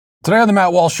Today on the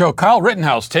Matt Walsh Show, Kyle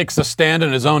Rittenhouse takes a stand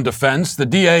in his own defense. The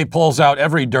DA pulls out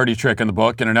every dirty trick in the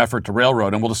book in an effort to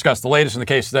railroad him. We'll discuss the latest in the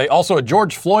case today. Also, a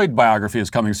George Floyd biography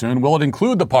is coming soon. Will it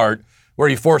include the part where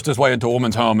he forced his way into a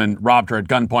woman's home and robbed her at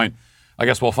gunpoint? I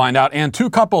guess we'll find out. And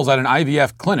two couples at an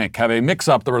IVF clinic have a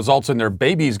mix-up that results in their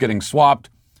babies getting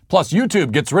swapped. Plus,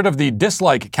 YouTube gets rid of the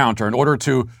dislike counter in order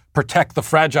to protect the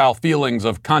fragile feelings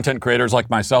of content creators like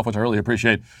myself, which I really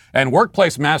appreciate. And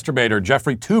workplace masturbator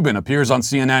Jeffrey Toobin appears on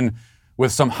CNN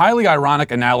with some highly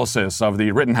ironic analysis of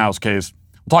the Rittenhouse case.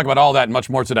 We'll talk about all that and much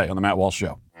more today on the Matt Walsh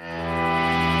Show.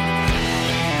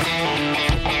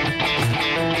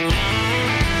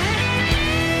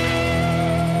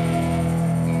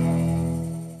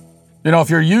 You know,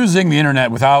 if you're using the internet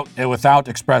without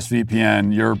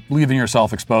ExpressVPN, you're leaving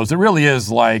yourself exposed. It really is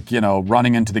like, you know,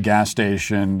 running into the gas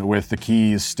station with the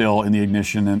keys still in the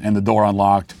ignition and the door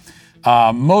unlocked.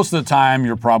 Most of the time,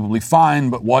 you're probably fine,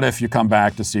 but what if you come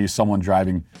back to see someone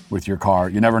driving with your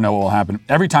car? You never know what will happen.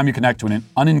 Every time you connect to an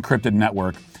unencrypted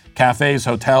network, cafes,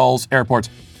 hotels, airports,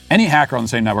 any hacker on the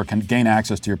same network can gain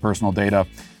access to your personal data,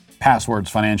 passwords,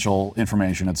 financial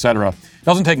information, etc. It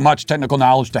doesn't take much technical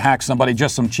knowledge to hack somebody.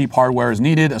 Just some cheap hardware is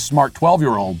needed. A smart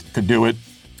 12-year-old could do it.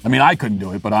 I mean, I couldn't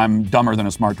do it, but I'm dumber than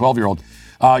a smart 12-year-old.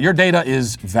 Your data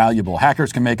is valuable.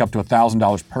 Hackers can make up to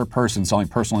 $1,000 per person selling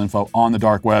personal info on the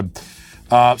dark web.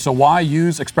 So why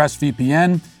use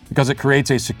ExpressVPN? Because it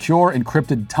creates a secure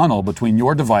encrypted tunnel between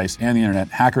your device and the internet.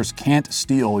 Hackers can't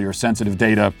steal your sensitive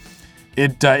data.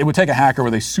 It would take a hacker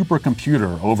with a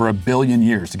supercomputer over 1 billion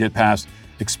years to get past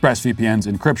ExpressVPN's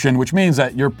encryption, which means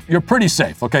that you're pretty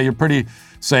safe. Okay, you're pretty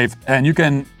safe, and you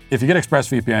can. If you get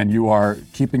ExpressVPN, you are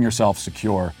keeping yourself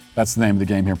secure. That's the name of the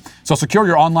game here. So secure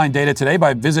your online data today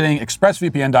by visiting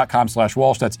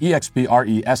expressvpn.com/Walsh. That's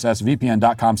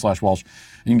expressvpn.com/Walsh.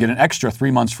 You can get an extra 3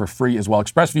 months for free as well.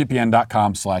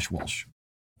 expressvpn.com/Walsh.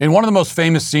 In one of the most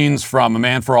famous scenes from A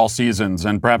Man for All Seasons,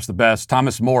 and perhaps the best,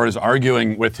 Thomas More is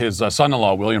arguing with his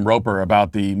son-in-law, William Roper,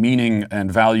 about the meaning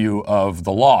and value of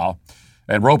the law.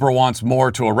 And Roper wants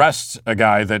More to arrest a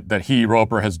guy that he,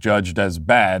 Roper, has judged as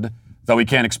bad, though he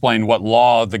can't explain what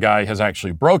law the guy has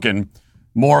actually broken.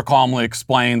 More calmly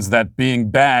explains that being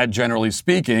bad, generally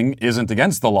speaking, isn't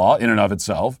against the law in and of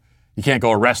itself. You can't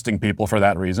go arresting people for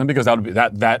that reason because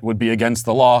that would be against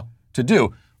the law to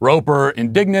do. Roper,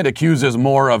 indignant, accuses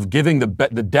More of giving the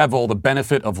devil the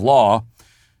benefit of law,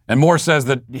 and More says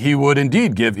that he would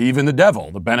indeed give even the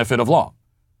devil the benefit of law.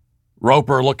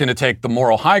 Roper, looking to take the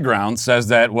moral high ground, says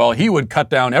that, well, he would cut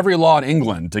down every law in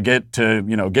England to get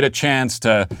a chance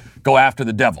to go after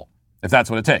the devil, if that's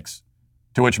what it takes.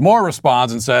 To which More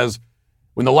responds and says,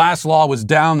 when the last law was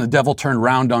down, the devil turned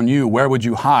round on you. Where would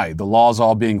you hide? The laws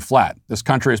all being flat. This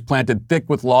country is planted thick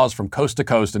with laws from coast to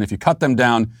coast, and if you cut them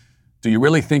down, do you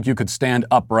really think you could stand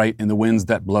upright in the winds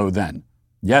that blow then?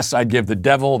 Yes, I'd give the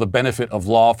devil the benefit of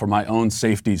law for my own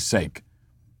safety's sake.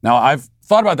 Now, I've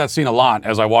thought about that scene a lot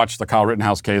as I watched the Kyle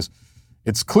Rittenhouse case.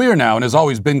 It's clear now, and has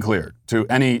always been clear to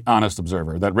any honest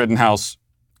observer, that Rittenhouse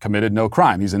committed no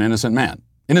crime. He's an innocent man.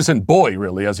 Innocent boy,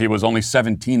 really, as he was only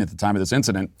 17 at the time of this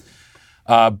incident.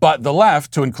 But the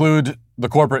left, to include the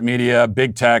corporate media,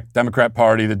 big tech, Democrat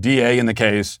Party, the DA in the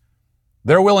case,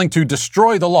 they're willing to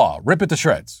destroy the law, rip it to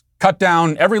shreds, cut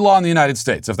down every law in the United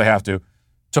States, if they have to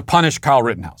punish Kyle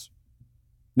Rittenhouse.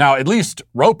 Now, at least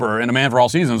Roper in A Man for All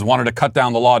Seasons wanted to cut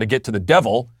down the law to get to the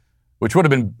devil, which would have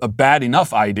been a bad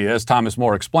enough idea, as Thomas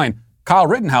More explained. Kyle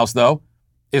Rittenhouse, though,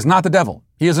 is not the devil.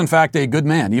 He is, in fact, a good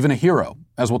man, even a hero,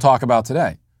 as we'll talk about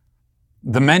today.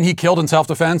 The men he killed in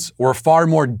self-defense were far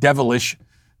more devilish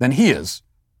than he is.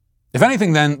 If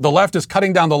anything, then, the left is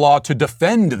cutting down the law to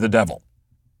defend the devil.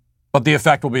 But the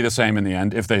effect will be the same in the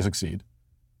end, if they succeed.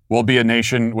 We'll be a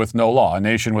nation with no law, a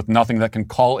nation with nothing that can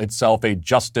call itself a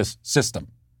justice system.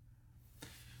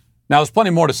 Now, there's plenty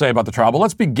more to say about the trial, but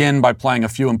let's begin by playing a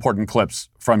few important clips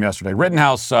from yesterday.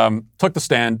 Rittenhouse took the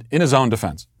stand in his own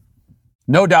defense.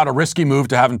 No doubt a risky move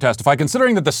to have him testify,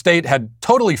 considering that the state had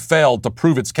totally failed to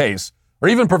prove its case, or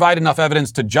even provide enough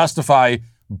evidence to justify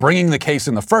bringing the case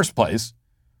in the first place.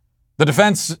 The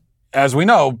defense, as we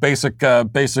know, basic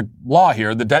law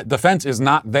here, the defense is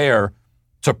not there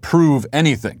to prove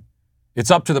anything.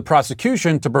 It's up to the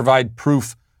prosecution to provide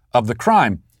proof of the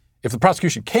crime. If the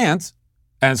prosecution can't,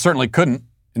 and it certainly couldn't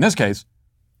in this case,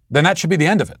 then that should be the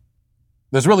end of it.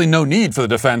 There's really no need for the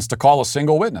defense to call a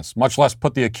single witness, much less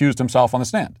put the accused himself on the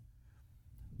stand.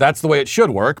 That's the way it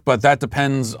should work, but that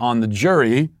depends on the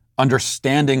jury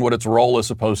understanding what its role is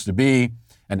supposed to be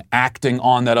and acting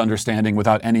on that understanding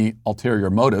without any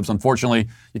ulterior motives. Unfortunately,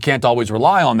 you can't always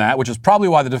rely on that, which is probably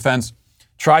why the defense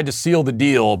tried to seal the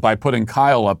deal by putting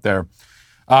Kyle up there.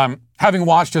 Having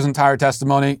watched his entire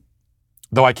testimony,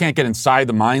 though I can't get inside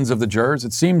the minds of the jurors,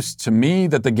 it seems to me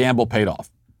that the gamble paid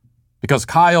off. Because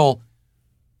Kyle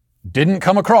didn't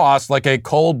come across like a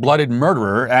cold-blooded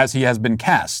murderer as he has been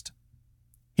cast.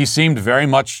 He seemed very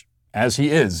much as he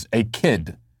is, a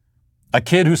kid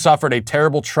who suffered a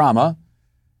terrible trauma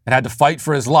and had to fight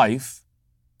for his life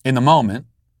in the moment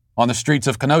on the streets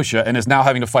of Kenosha and is now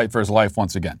having to fight for his life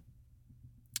once again.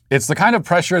 It's the kind of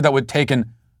pressure that would take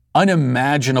an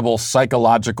unimaginable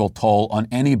psychological toll on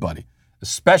anybody,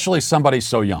 especially somebody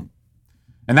so young.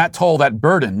 And that toll, that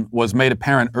burden, was made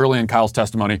apparent early in Kyle's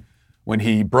testimony when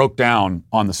he broke down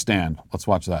on the stand. Let's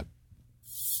watch that.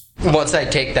 Once I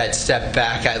take that step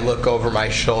back, I look over my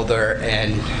shoulder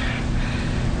and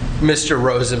Mr.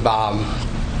 Rosenbaum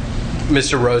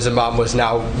was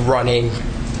now running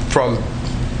from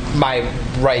my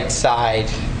right side.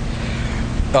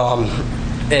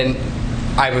 And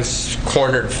I was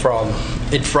cornered from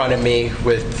in front of me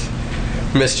with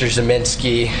Mr.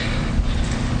 Zeminski.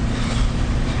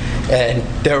 And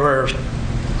there were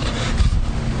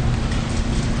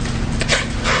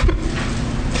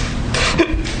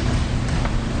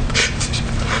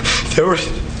three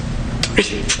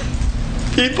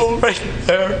people right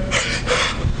there.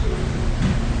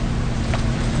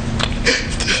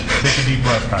 Take a deep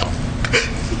breath, Kyle.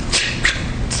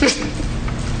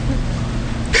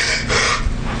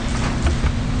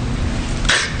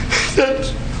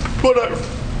 That's what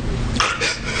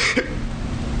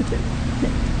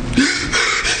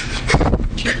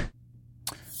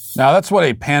Now, that's what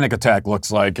a panic attack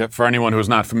looks like for anyone who's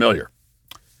not familiar.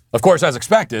 Of course, as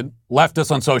expected,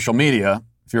 leftists on social media,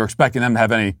 if you're expecting them to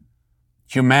have any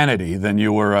humanity, then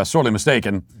you were sorely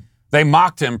mistaken. They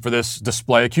mocked him for this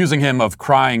display, accusing him of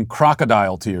crying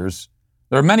crocodile tears.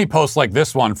 There are many posts like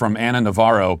this one from Anna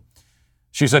Navarro.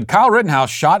 She said, Kyle Rittenhouse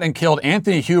shot and killed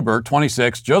Anthony Huber,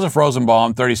 26, Joseph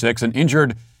Rosenbaum, 36, and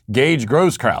injured Gage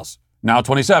Groskraus, now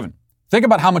 27. Think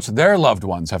about how much their loved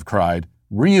ones have cried.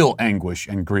 Real anguish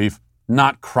and grief,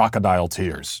 not crocodile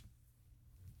tears.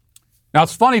 Now,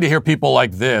 it's funny to hear people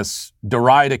like this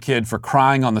deride a kid for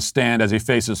crying on the stand as he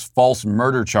faces false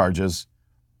murder charges.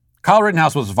 Kyle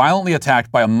Rittenhouse was violently attacked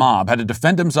by a mob, had to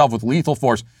defend himself with lethal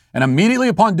force, and immediately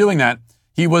upon doing that,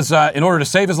 he was, in order to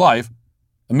save his life,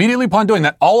 immediately upon doing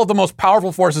that, all of the most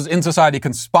powerful forces in society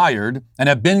conspired and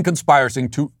have been conspiring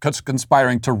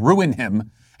to ruin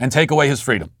him and take away his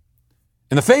freedom.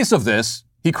 In the face of this,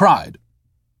 he cried.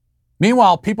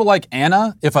 Meanwhile, people like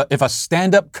Anna, if a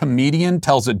stand-up comedian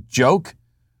tells a joke,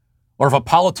 or if a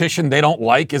politician they don't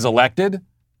like is elected,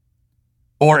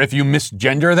 or if you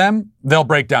misgender them, they'll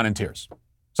break down in tears.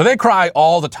 So they cry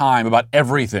all the time about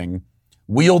everything,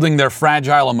 wielding their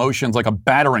fragile emotions like a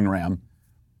battering ram.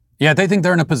 Yet they think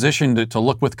they're in a position to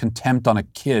look with contempt on a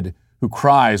kid who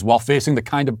cries while facing the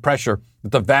kind of pressure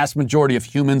that the vast majority of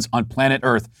humans on planet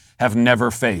Earth have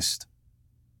never faced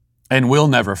and will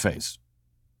never face.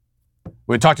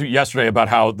 We talked yesterday about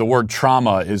how the word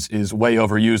trauma is way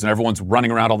overused and everyone's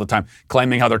running around all the time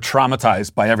claiming how they're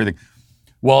traumatized by everything.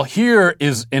 Well, here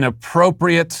is an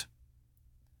appropriate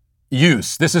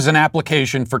use. This is an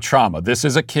application for trauma. This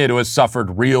is a kid who has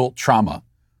suffered real trauma.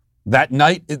 That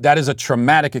night, that is a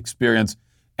traumatic experience,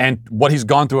 and what he's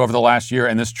gone through over the last year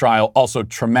and this trial, also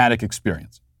traumatic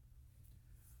experience.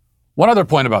 One other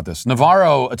point about this.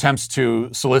 Navarro attempts to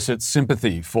solicit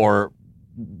sympathy for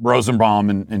Rosenbaum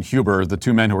and Huber, the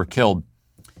two men who were killed.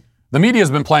 The media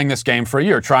has been playing this game for a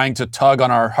year, trying to tug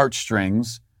on our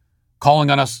heartstrings,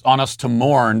 calling on us to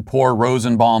mourn poor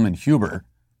Rosenbaum and Huber.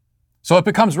 So it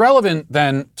becomes relevant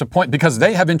then to point, because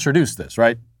they have introduced this,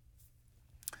 right?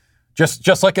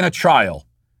 Just like in a trial,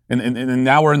 and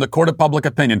now we're in the court of public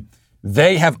opinion,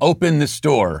 they have opened this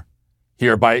door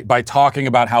here by talking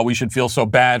about how we should feel so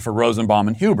bad for Rosenbaum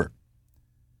and Huber.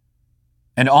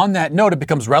 And on that note, it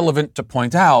becomes relevant to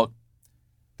point out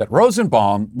that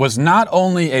Rosenbaum was not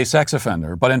only a sex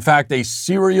offender, but in fact a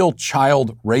serial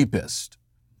child rapist.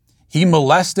 He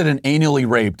molested and anally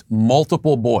raped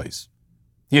multiple boys.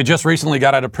 He had just recently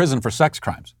got out of prison for sex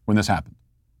crimes when this happened.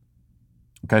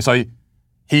 Okay, so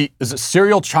he is a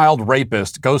serial child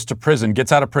rapist, goes to prison,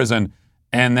 gets out of prison,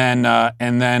 and then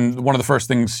one of the first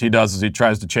things he does is he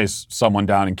tries to chase someone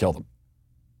down and kill them.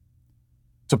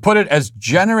 To put it as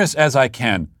generous as I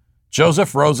can,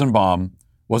 Joseph Rosenbaum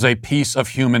was a piece of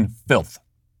human filth.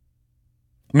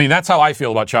 I mean, that's how I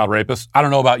feel about child rapists. I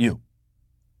don't know about you.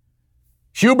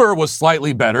 Huber was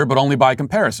slightly better, but only by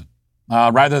comparison.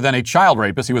 Rather than a child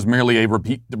rapist, he was merely a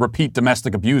repeat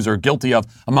domestic abuser, guilty of,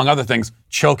 among other things,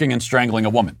 choking and strangling a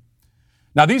woman.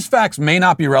 Now, these facts may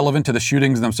not be relevant to the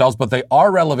shootings themselves, but they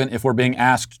are relevant if we're being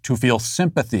asked to feel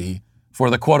sympathy for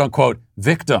the quote-unquote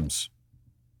victims.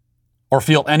 or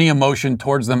feel any emotion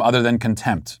towards them other than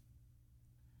contempt.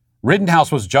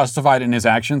 Rittenhouse was justified in his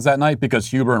actions that night because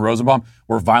Huber and Rosenbaum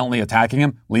were violently attacking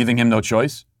him, leaving him no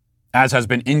choice, as has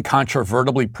been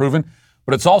incontrovertibly proven.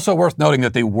 But it's also worth noting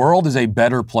that the world is a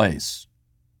better place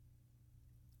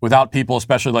without people,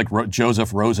 especially like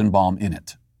Joseph Rosenbaum, in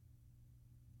it.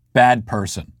 Bad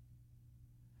person.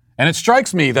 And it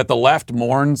strikes me that the left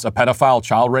mourns a pedophile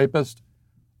child rapist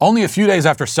only a few days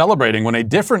after celebrating when a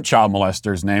different child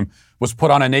molester's name was put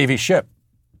on a Navy ship.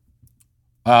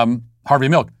 Harvey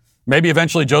Milk. Maybe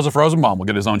eventually Joseph Rosenbaum will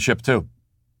get his own ship too.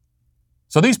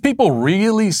 So these people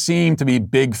really seem to be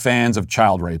big fans of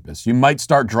child rapists. You might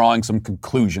start drawing some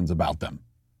conclusions about them.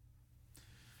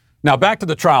 Now, back to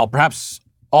the trial. Perhaps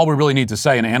all we really need to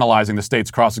say in analyzing the state's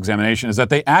cross-examination is that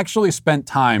they actually spent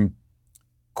time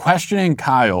questioning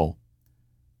Kyle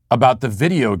about the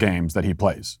video games that he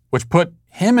plays, which put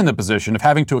him in the position of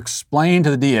having to explain to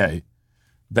the DA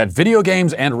that video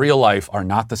games and real life are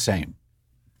not the same.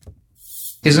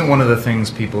 Isn't one of the things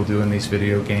people do in these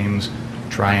video games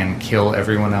try and kill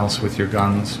everyone else with your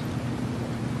guns?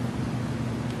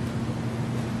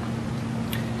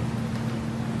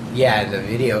 Yeah, the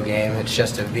video game, it's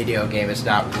just a video game. It's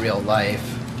not real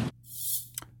life.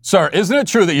 Sir, isn't it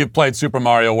true that you've played Super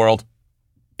Mario World?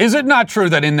 Is it not true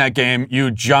that in that game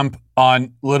you jump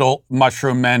on little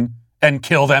mushroom men and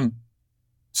kill them?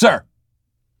 Sir.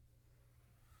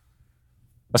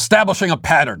 Establishing a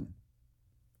pattern.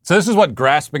 So this is what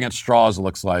grasping at straws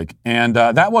looks like. And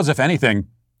that was, if anything,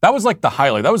 that was like the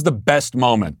highlight. That was the best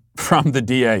moment from the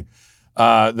DA.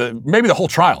 Maybe the whole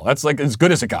trial. That's like as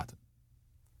good as it got.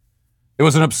 It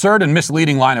was an absurd and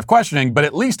misleading line of questioning, but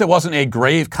at least it wasn't a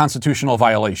grave constitutional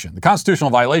violation. The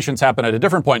constitutional violations happened at a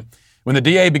different point when the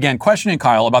DA began questioning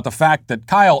Kyle about the fact that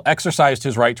Kyle exercised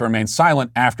his right to remain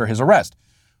silent after his arrest.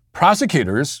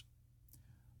 Prosecutors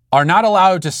are not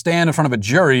allowed to stand in front of a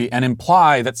jury and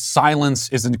imply that silence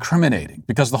is incriminating,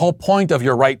 because the whole point of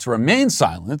your right to remain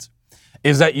silent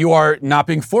is that you are not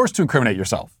being forced to incriminate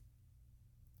yourself.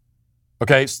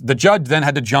 Okay, so the judge then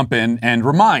had to jump in and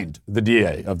remind the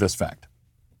DA of this fact.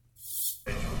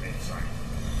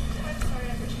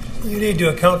 You need to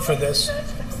account for this.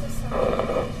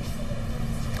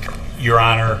 Your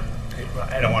Honor,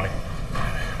 I don't want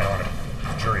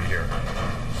a jury here.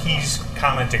 He's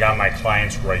commenting on my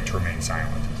client's right to remain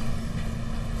silent.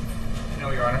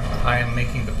 No, Your Honor. I am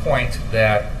making the point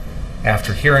that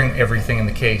after hearing everything in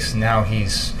the case, now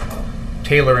he's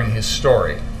tailoring his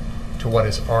story to what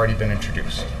has already been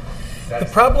introduced. The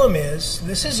problem is,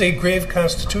 this is a grave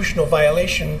constitutional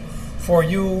violation for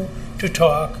you to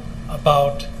talk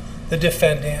about the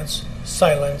defendant's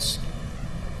silence.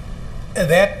 And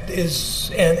that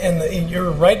is, and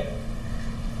you're right.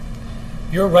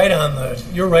 You're right on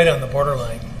the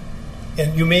borderline,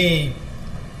 and you may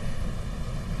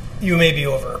be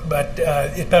over, but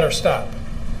it better stop.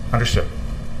 Understood.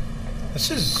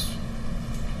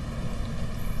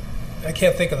 I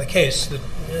can't think of the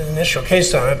initial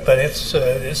case on it, but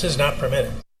this is not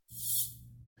permitted.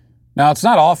 Now, it's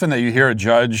not often that you hear a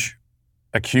judge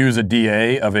accuse a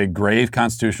DA of a grave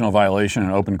constitutional violation in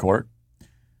open court.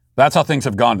 That's how things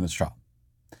have gone in this trial.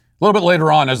 A little bit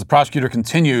later on, as the prosecutor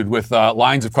continued with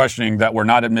lines of questioning that were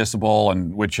not admissible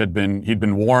and which he'd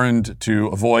been warned to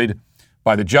avoid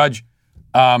by the judge,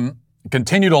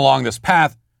 continued along this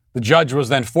path, the judge was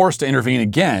then forced to intervene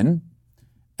again,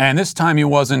 and this time he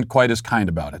wasn't quite as kind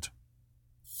about it.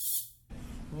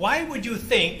 Why would you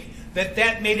think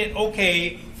that made it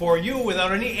okay for you,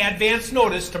 without any advance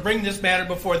notice, to bring this matter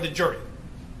before the jury?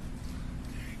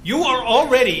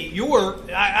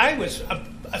 I was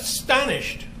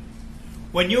astonished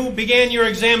when you began your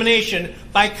examination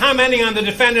by commenting on the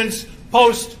defendant's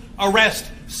post-arrest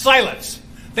silence.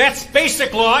 That's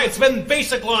basic law. It's been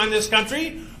basic law in this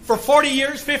country for 40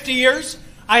 years, 50 years.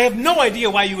 I have no idea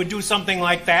why you would do something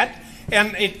like that.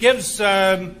 And it gives,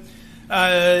 I'll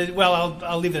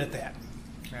leave it at that.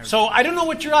 So I don't know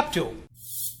what you're up to.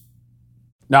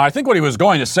 Now, I think what he was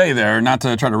going to say there, not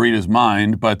to try to read his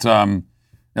mind, but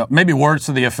maybe words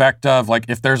to the effect of, like,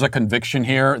 if there's a conviction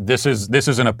here, this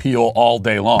is an appeal all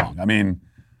day long. I mean,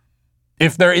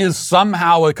 if there is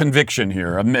somehow a conviction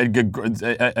here,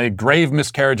 a grave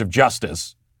miscarriage of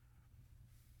justice,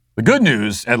 the good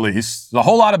news, at least, a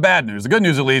whole lot of bad news. The good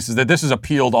news, at least, is that this is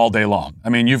appealed all day long. I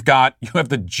mean, you have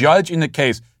the judge in the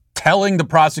case telling the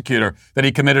prosecutor that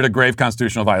he committed a grave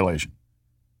constitutional violation.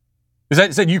 He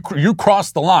said you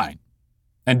crossed the line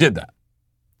and did that.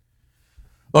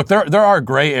 Look, there are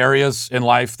gray areas in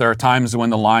life. There are times when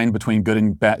the line between good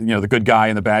and bad, the good guy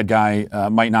and the bad guy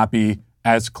might not be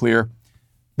as clear.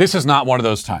 This is not one of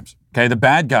those times. Okay, the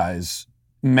bad guys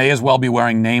may as well be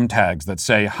wearing name tags that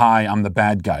say, "Hi, I'm the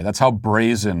bad guy." That's how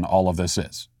brazen all of this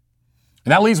is.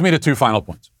 And that leads me to two final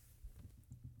points.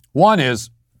 One is,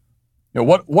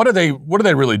 what are they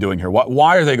really doing here?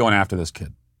 Why are they going after this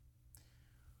kid?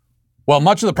 Well,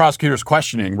 much of the prosecutor's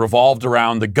questioning revolved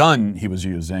around the gun he was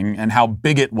using and how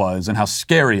big it was and how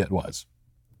scary it was.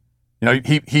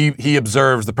 He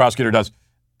observes, the prosecutor does,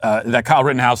 that Kyle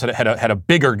Rittenhouse had a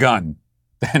bigger gun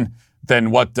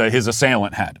than what his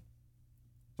assailant had.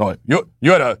 So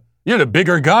you had a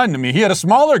bigger gun. I mean, he had a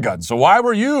smaller gun. So why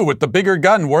were you with the bigger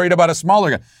gun worried about a smaller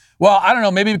gun? Well, I don't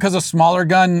know. Maybe because a smaller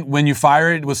gun, when you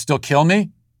fire it, would still kill me.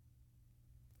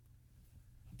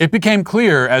 It became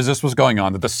clear as this was going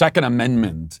on that the Second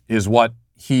Amendment is what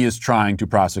he is trying to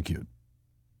prosecute.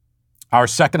 Our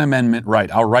Second Amendment right,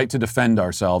 our right to defend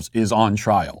ourselves, is on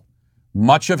trial.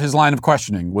 Much of his line of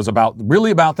questioning was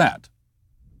really about that.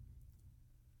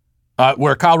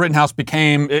 Where Kyle Rittenhouse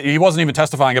he wasn't even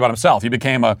testifying about himself. He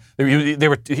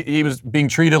was being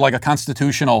treated like a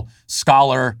constitutional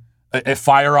scholar, a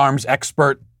firearms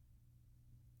expert.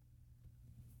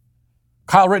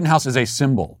 Kyle Rittenhouse is a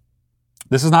symbol.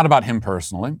 This is not about him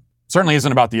personally. Certainly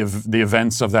isn't about the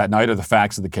events of that night or the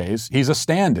facts of the case. He's a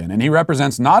stand-in, and he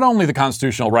represents not only the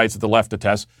constitutional rights that the left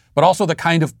detests, but also the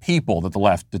kind of people that the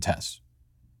left detests.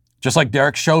 Just like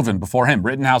Derek Chauvin before him,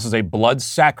 Rittenhouse is a blood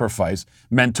sacrifice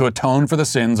meant to atone for the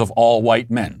sins of all white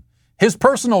men. His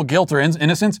personal guilt or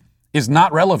innocence is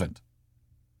not relevant.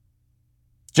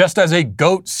 Just as a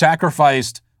goat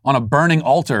sacrificed on a burning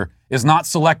altar is not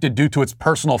selected due to its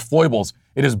personal foibles,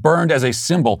 it is burned as a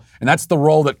symbol, and that's the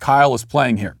role that Kyle is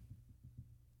playing here.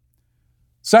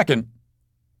 Second,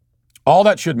 all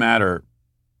that should matter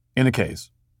in the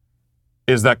case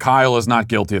is that Kyle is not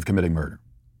guilty of committing murder.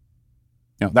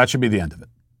 That should be the end of it.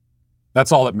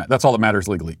 That's all that matters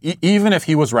legally. Even if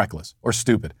he was reckless or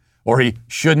stupid or he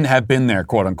shouldn't have been there,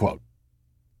 quote unquote.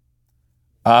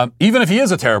 Even if he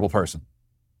is a terrible person,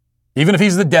 even if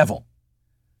he's the devil,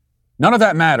 none of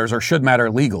that matters or should matter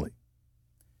legally.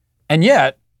 And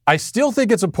yet, I still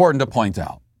think it's important to point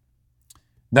out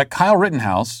that Kyle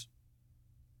Rittenhouse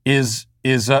is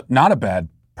not a bad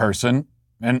person,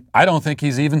 and I don't think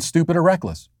he's even stupid or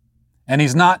reckless. And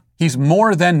he's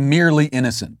more than merely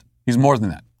innocent. He's more than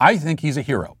that. I think he's a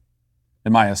hero,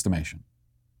 in my estimation.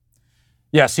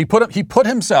 Yes, he put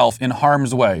himself in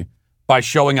harm's way by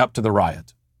showing up to the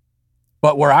riot.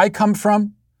 But where I come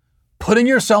from, putting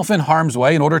yourself in harm's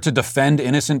way in order to defend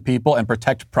innocent people and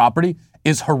protect property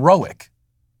is heroic.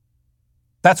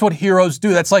 That's what heroes do.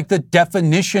 That's like the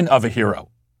definition of a hero.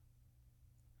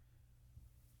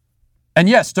 And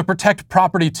yes, to protect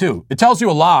property too. It tells you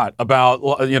a lot about,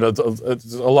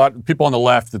 a lot of people on the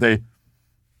left and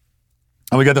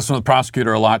we get this from the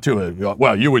prosecutor a lot too.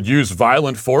 Well, you would use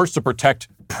violent force to protect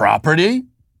property?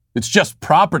 It's just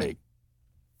property.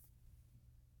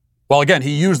 Well, again,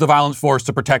 he used the violent force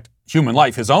to protect human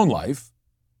life, his own life.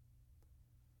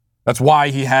 That's why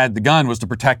he had the gun, was to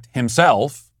protect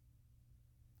himself.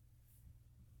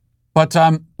 But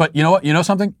you know what? You know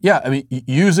something? Yeah, I mean,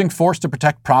 using force to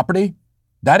protect property,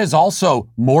 that is also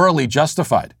morally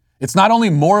justified. It's not only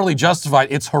morally justified,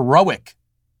 it's heroic.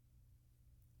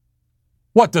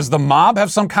 What, does the mob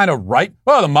have some kind of right?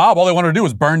 Well, the mob, all they wanted to do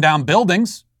was burn down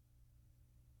buildings.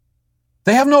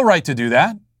 They have no right to do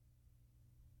that.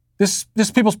 This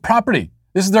is people's property.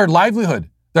 This is their livelihood,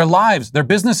 their lives, their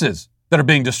businesses that are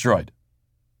being destroyed.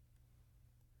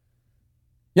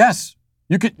 Yes,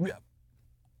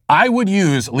 I would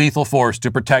use lethal force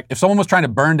to protect. If someone was trying to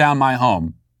burn down my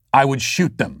home, I would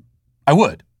shoot them. I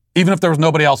would, even if there was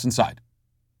nobody else inside.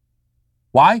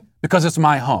 Why? Because it's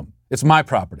my home. It's my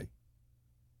property.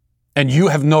 And you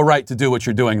have no right to do what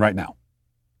you're doing right now.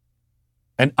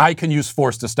 And I can use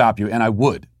force to stop you, and I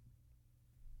would.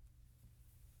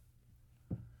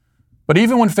 But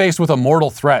even when faced with a mortal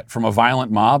threat from a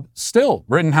violent mob, still,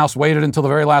 Rittenhouse waited until the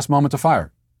very last moment to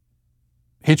fire.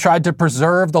 He tried to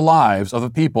preserve the lives of the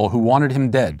people who wanted him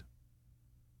dead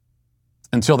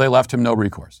until they left him no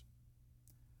recourse.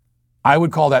 I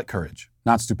would call that courage,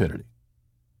 not stupidity.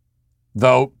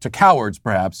 Though, to cowards,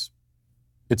 perhaps,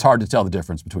 it's hard to tell the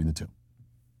difference between the two.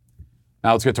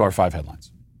 Now let's get to our 5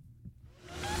 headlines.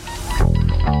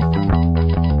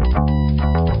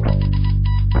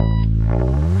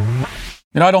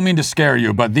 I don't mean to scare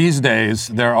you, but these days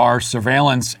there are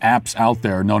surveillance apps out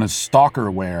there known as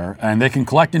stalkerware, and they can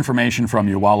collect information from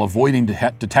you while avoiding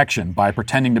detection by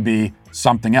pretending to be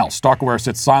something else. Stalkerware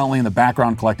sits silently in the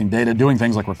background collecting data, doing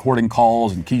things like recording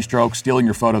calls and keystrokes, stealing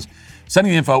your photos,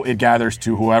 sending the info it gathers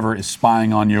to whoever is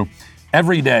spying on you.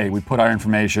 Every day we put our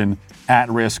information at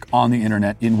risk on the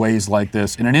internet in ways like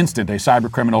this. In an instant, a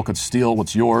cyber criminal could steal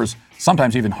what's yours,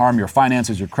 sometimes even harm your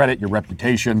finances, your credit, your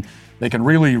reputation. They can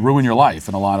really ruin your life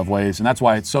in a lot of ways, and that's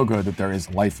why it's so good that there is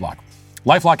LifeLock.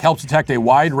 LifeLock helps detect a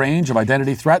wide range of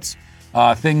identity threats,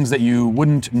 things that you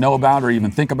wouldn't know about or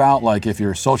even think about, like if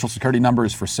your social security number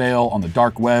is for sale on the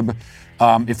dark web.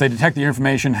 If they detect that your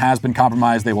information has been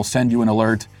compromised, they will send you an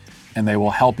alert, and they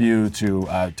will help you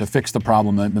to fix the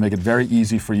problem. They make it very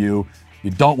easy for you. You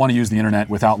don't want to use the internet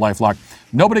without LifeLock.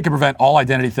 Nobody can prevent all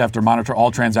identity theft or monitor all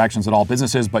transactions at all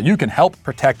businesses, but you can help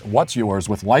protect what's yours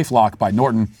with LifeLock by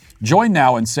Norton. Join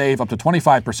now and save up to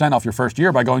 25% off your first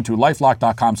year by going to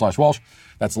LifeLock.com/Walsh.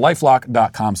 That's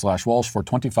LifeLock.com/Walsh for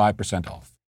 25%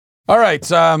 off. All right,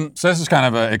 so this is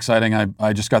kind of exciting.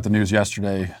 I just got the news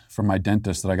yesterday from my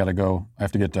dentist that I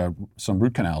have to get some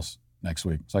root canals next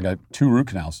week. So I got 2 root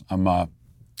canals I'm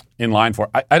in line for.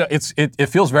 It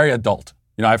feels very adult.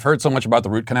 You know, I've heard so much about the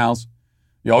root canals.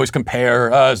 You always compare,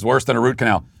 it's worse than a root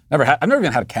canal. I've never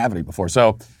even had a cavity before.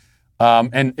 So,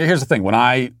 and here's the thing: when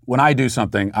I do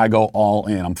something, I go all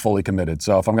in. I'm fully committed.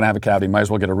 So if I'm going to have a cavity, might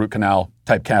as well get a root canal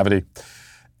type cavity.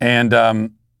 And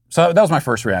so that was my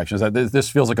first reaction: is that this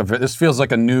feels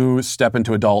like a new step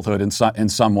into adulthood in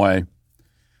some way.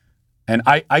 And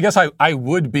I guess I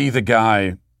would be the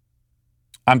guy.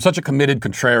 I'm such a committed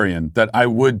contrarian that I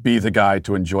would be the guy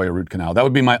to enjoy a root canal. That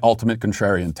would be my ultimate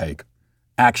contrarian take.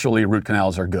 Actually, root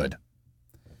canals are good.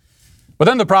 But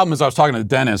then the problem is I was talking to the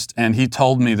dentist, and he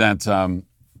told me that, I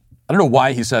don't know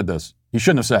why he said this. He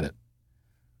shouldn't have said it.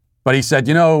 But he said,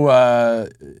 you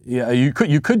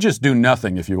could just do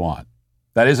nothing if you want.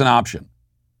 That is an option.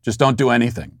 Just don't do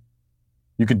anything.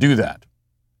 You could do that.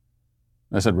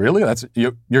 I said, really?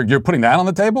 You're putting that on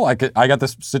the table? I got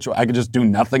this situation. I could just do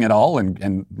nothing at all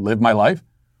and live my life?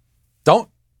 Don't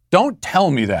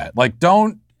tell me that. Like,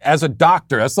 don't, as a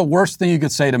doctor, that's the worst thing you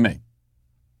could say to me.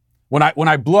 When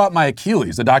I blew out my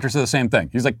Achilles, the doctor said the same thing.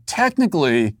 He's like,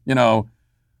 technically,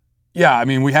 yeah, I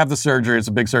mean, we have the surgery. It's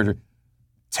a big surgery.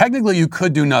 Technically, you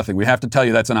could do nothing. We have to tell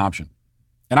you that's an option.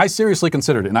 And I seriously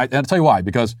considered it. And I'll tell you why.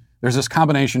 Because there's this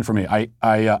combination for me. I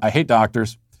hate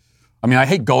doctors. I mean, I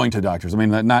hate going to doctors. I mean,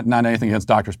 not anything against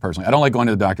doctors personally. I don't like going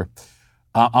to the doctor.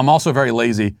 I'm also very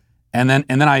lazy. And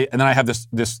then I have this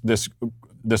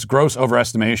gross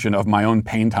overestimation of my own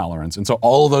pain tolerance. And so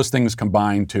all of those things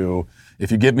combine to,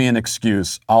 if you give me an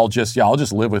excuse, I'll just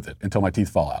live with it until my teeth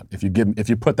fall out. If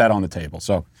you put that on the table.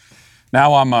 So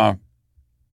now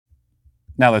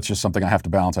now that's just something I have to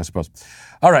balance, I suppose.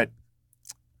 All right.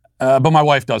 But my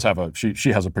wife does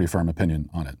she has a pretty firm opinion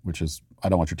on it, which is, I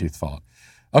don't want your teeth to fall out.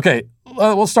 Okay,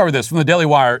 we'll start with this. From the Daily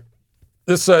Wire,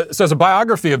 this says a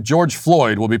biography of George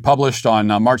Floyd will be published on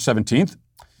March 17th.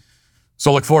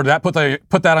 So look forward to that.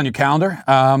 Put that on your calendar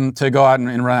to go out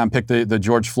and run out and pick the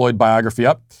George Floyd biography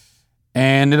up.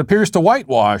 And it appears to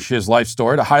whitewash his life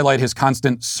story to highlight his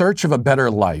constant search of a better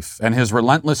life and his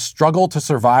relentless struggle to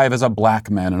survive as a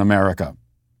black man in America.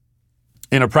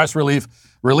 In a press release,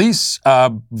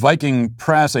 Viking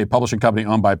Press, a publishing company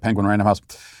owned by Penguin Random House,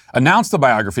 announced the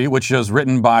biography, which is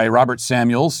written by Robert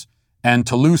Samuels and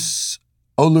Toulouse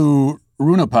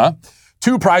Olurunapa,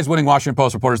 2 prize-winning Washington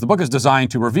Post reporters. The book is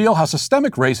designed to reveal how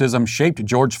systemic racism shaped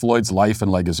George Floyd's life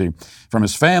and legacy, from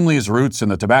his family's roots in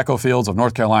the tobacco fields of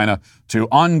North Carolina to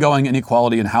ongoing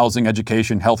inequality in housing,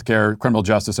 education, healthcare, criminal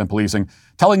justice, and policing,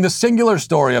 telling the singular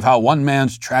story of how one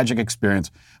man's tragic experience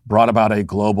brought about a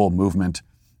global movement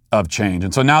of change.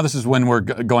 And so now this is when we're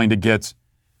going to get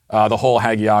the whole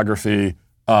hagiography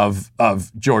of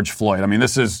George Floyd. I mean,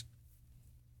 this is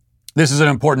an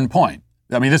important point.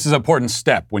 I mean, this is an important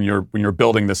step when you're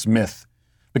building this myth,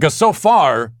 because so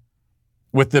far,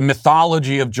 with the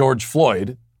mythology of George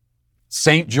Floyd,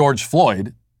 Saint George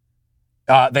Floyd,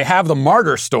 they have the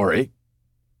martyr story,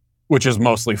 which is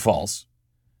mostly false,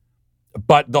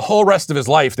 but the whole rest of his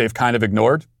life they've kind of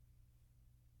ignored.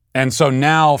 And so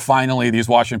now, finally, these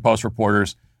Washington Post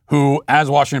reporters, who, as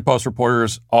Washington Post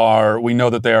reporters, we know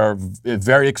that they are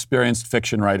very experienced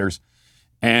fiction writers,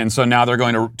 and so now they're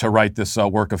going to write this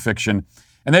work of fiction,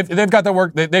 and they've got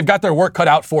their work cut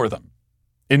out for them,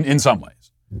 in some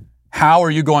ways. How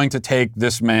are you going to take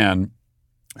this man,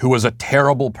 who was a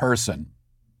terrible person,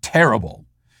 terrible,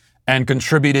 and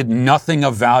contributed nothing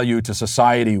of value to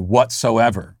society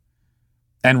whatsoever?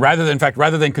 And rather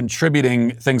than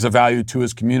contributing things of value to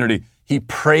his community, he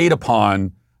preyed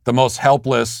upon the most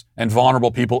helpless and vulnerable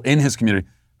people in his community.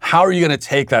 How are you going to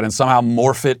take that and somehow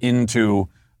morph it into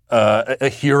a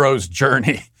hero's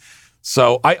journey?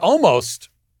 So I almost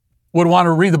would want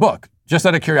to read the book just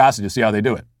out of curiosity to see how they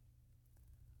do it.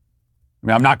 I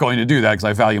mean, I'm not going to do that because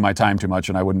I value my time too much,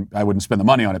 and I wouldn't spend the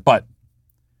money on it. But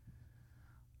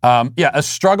a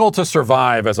struggle to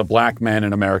survive as a black man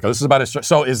in America. This is about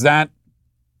so is that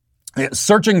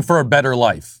Searching for a better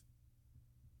life.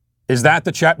 Is that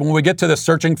the chat? When we get to the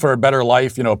searching for a better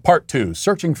life, part 2,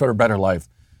 searching for a better life,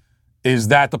 is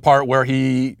that the part where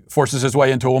he forces his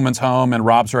way into a woman's home and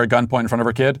robs her at gunpoint in front of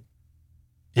her kid?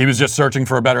 He was just searching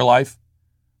for a better life?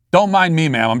 Don't mind me,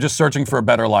 ma'am. I'm just searching for a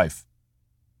better life.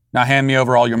 Now hand me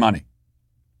over all your money.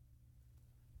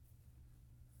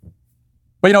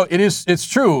 But it's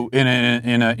true in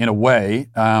a way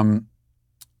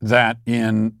that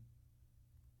in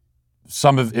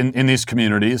in these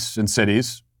communities and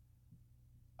cities,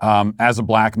 as a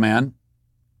black man,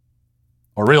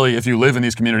 or really if you live in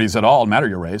these communities at all, no matter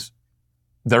your race,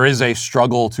 there is a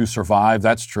struggle to survive.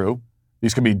 That's true.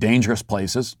 These can be dangerous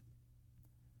places.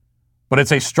 But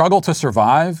it's a struggle to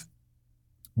survive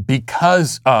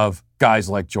because of guys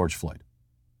like George Floyd.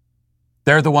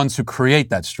 They're the ones who create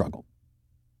that struggle.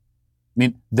 I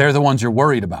mean, they're the ones you're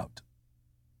worried about.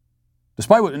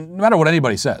 No matter what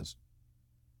anybody says,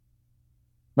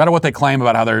 no matter what they claim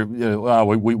about how they're,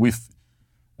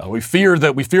 we fear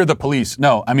the police.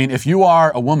 No, I mean, if you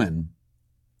are a woman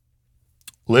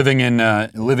living in the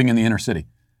inner city,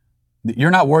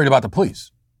 you're not worried about the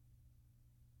police.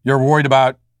 You're worried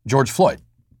about George Floyd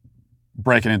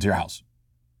breaking into your house.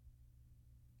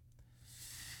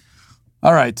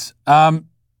 All right.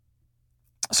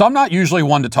 So I'm not usually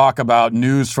one to talk about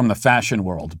news from the fashion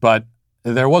world, but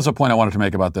there was a point I wanted to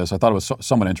make about this. I thought it was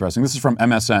somewhat interesting. This is from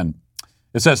MSN.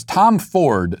 It says, Tom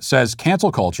Ford says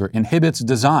cancel culture inhibits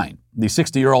design. The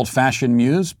 60-year-old fashion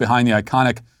muse behind the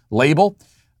iconic label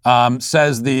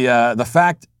says the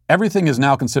fact everything is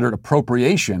now considered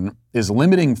appropriation is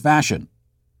limiting fashion.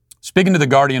 Speaking to The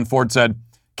Guardian, Ford said,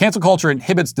 cancel culture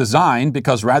inhibits design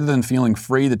because rather than feeling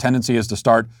free, the tendency is to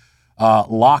start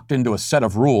locked into a set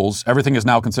of rules. Everything is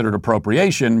now considered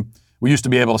appropriation. We used to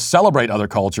be able to celebrate other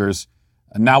cultures,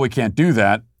 and now we can't do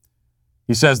that.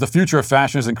 He says the future of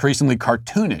fashion is increasingly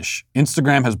cartoonish.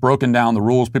 Instagram has broken down the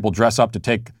rules. People dress up to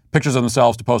take pictures of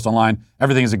themselves to post online.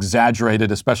 Everything is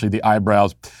exaggerated, especially the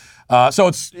eyebrows. So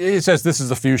it says this is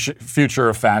the future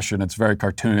of fashion. It's very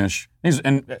cartoonish.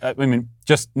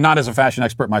 Just not as a fashion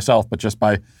expert myself, but just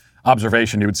by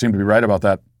observation, he would seem to be right about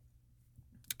that.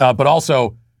 But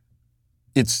also,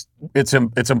 it's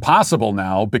impossible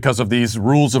now because of these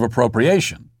rules of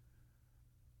appropriation.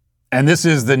 And this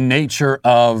is the nature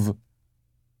of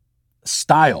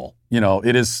style.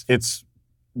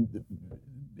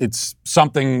 It's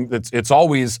something it's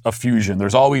always a fusion.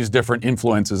 There's always different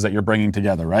influences that you're bringing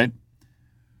together, right?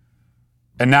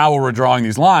 And now we're drawing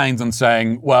these lines and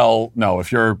saying, well, no,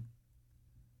 if you're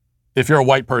a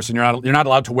white person, you're not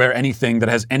allowed to wear anything that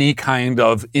has any kind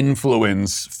of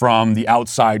influence from the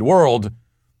outside world,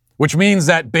 which means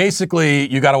that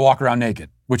basically you got to walk around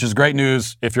naked, which is great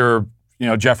news if you're,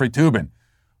 Jeffrey Toobin.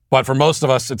 But for most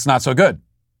of us, it's not so good.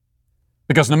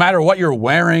 Because no matter what you're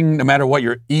wearing, no matter what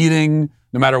you're eating,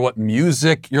 no matter what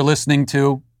music you're listening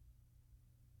to,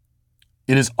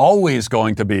 it is always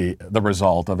going to be the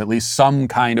result of at least some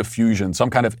kind of fusion,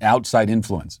 some kind of outside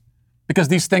influence. Because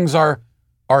these things are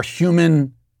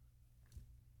human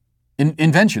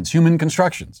inventions, human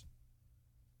constructions.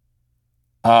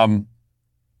 Whether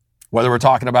we're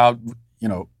talking about,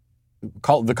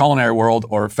 the culinary world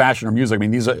or fashion or music,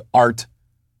 these are art.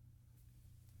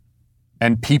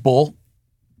 And people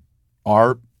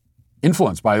are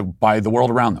influenced by the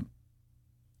world around them.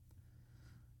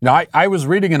 I was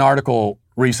reading an article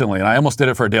recently, and I almost did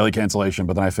it for a daily cancellation,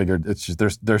 but then I figured it's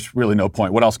just there's really no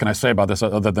point. What else can I say about this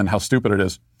other than how stupid it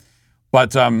is?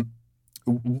 But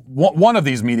one of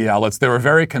these media outlets, they were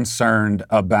very concerned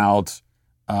about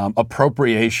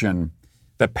appropriation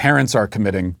that parents are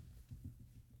committing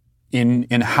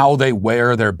in how they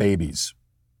wear their babies.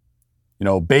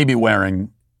 Baby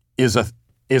wearing is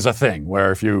a thing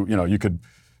where if you could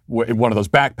one of those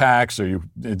backpacks or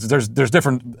there's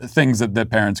different things that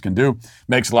parents can do.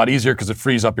 Makes it a lot easier because it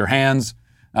frees up your hands.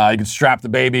 You can strap the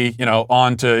baby,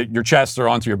 onto your chest or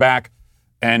onto your back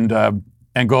and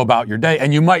go about your day.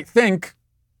 And you might think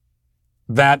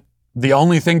that the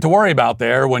only thing to worry about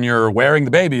there when you're wearing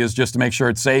the baby is just to make sure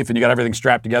it's safe and you got everything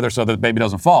strapped together so that the baby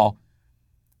doesn't fall.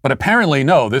 But apparently,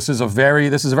 no, this is a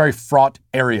very fraught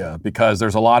area because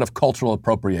there's a lot of cultural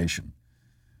appropriation.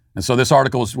 And so this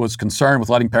article was concerned with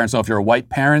letting parents know if you're a white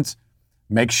parent,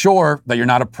 make sure that you're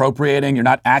not appropriating, you're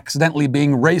not accidentally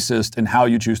being racist in how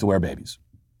you choose to wear babies.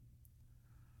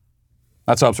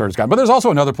 That's how absurd it's gotten. But there's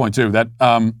also another point, too, that,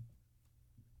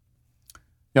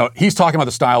 he's talking about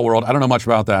the style world. I don't know much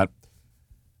about that.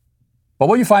 But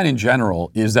what you find in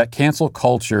general is that cancel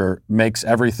culture makes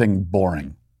everything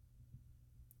boring.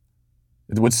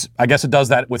 I guess it does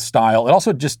that with style. It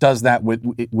also just does that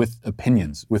with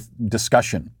opinions, with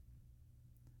discussion.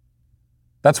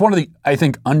 That's one of the, I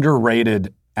think,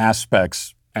 underrated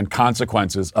aspects and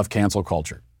consequences of cancel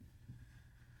culture.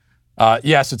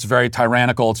 Yes, it's very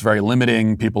tyrannical, it's very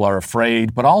limiting, people are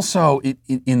afraid, but also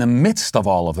in the midst of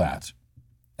all of that,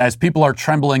 as people are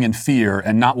trembling in fear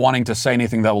and not wanting to say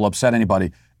anything that will upset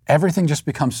anybody, everything just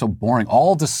becomes so boring.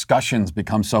 All discussions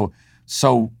become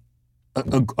so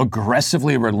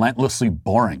aggressively, relentlessly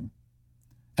boring.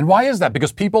 And why is that?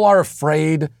 Because people are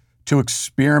afraid to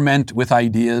experiment with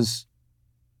ideas.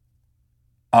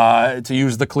 To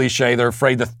use the cliche, they're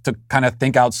afraid to kind of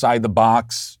think outside the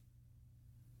box.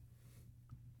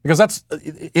 Because that's,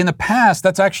 in the past,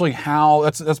 that's actually how,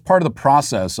 that's part of the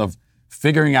process of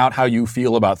figuring out how you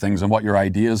feel about things and what your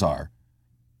ideas are.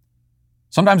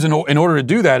 Sometimes in order to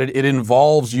do that, it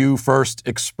involves you first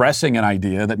expressing an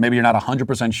idea that maybe you're not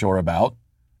 100% sure about.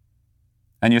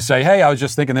 And you say, hey, I was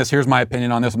just thinking this, here's my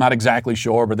opinion on this, I'm not exactly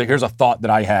sure, but here's a thought that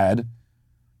I had.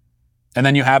 And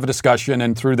then you have a discussion,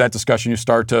 and through that discussion, you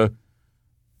start to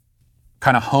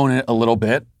kind of hone it a little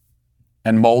bit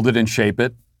and mold it and shape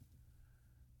it.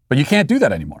 But you can't do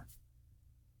that anymore.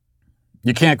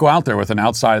 You can't go out there with an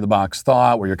outside-of-the-box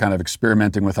thought where you're kind of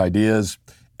experimenting with ideas.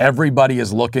 Everybody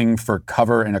is looking for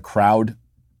cover in a crowd.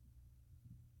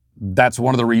 That's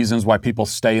one of the reasons why people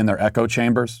stay in their echo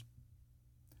chambers.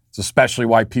 It's especially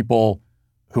why people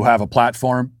who have a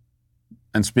platform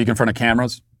and speak in front of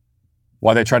cameras,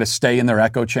 why they try to stay in their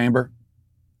echo chamber,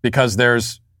 because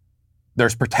there's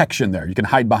protection there. You can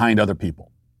hide behind other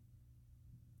people.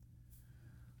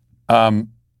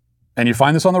 And you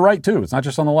find this on the right too. It's not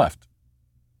just on the left.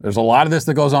 There's a lot of this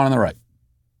that goes on the right.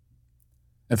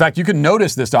 In fact, you can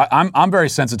notice this. I'm very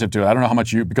sensitive to it. I don't know how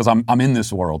much because I'm in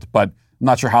this world, but I'm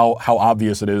not sure how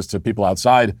obvious it is to people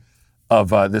outside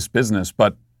of this business.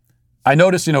 But I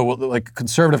notice, like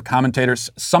conservative commentators,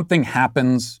 something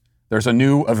happens. There's a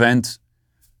new event,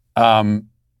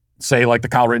 say like the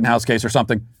Kyle Rittenhouse case or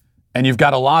something, and you've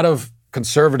got a lot of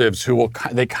conservatives who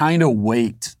they kind of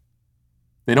wait.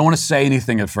 They don't want to say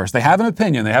anything at first. They have an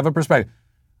opinion. They have a perspective.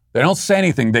 They don't say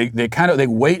anything. They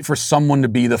wait for someone to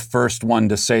be the first one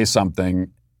to say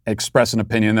something, express an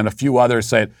opinion, then a few others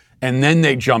say it, and then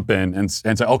they jump in and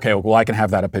say, okay, well, I can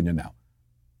have that opinion now.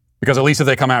 Because at least if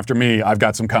they come after me, I've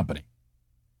got some company.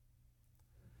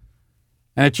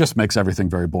 And it just makes everything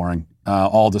very boring.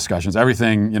 All discussions,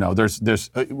 everything, there's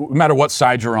no matter what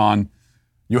side you're on,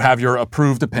 you have your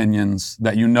approved opinions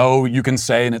that you can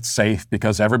say and it's safe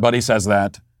because everybody says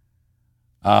that.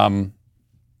 And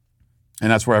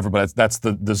that's where that's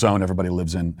the zone everybody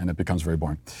lives in, and it becomes very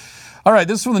boring. All right,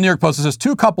 this is from the New York Post. It says,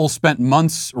 2 couples spent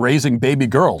months raising baby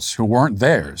girls who weren't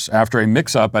theirs after a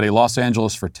mix-up at a Los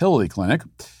Angeles fertility clinic,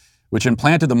 which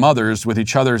implanted the mothers with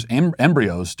each other's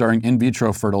embryos during in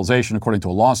vitro fertilization, according to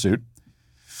a lawsuit.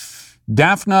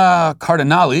 Daphna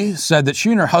Cardinali said that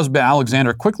she and her husband,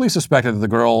 Alexander, quickly suspected that the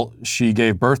girl she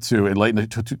gave birth to in late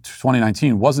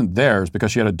 2019 wasn't theirs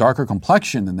because she had a darker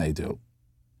complexion than they do.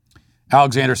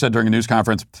 Alexander said during a news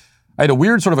conference, I had a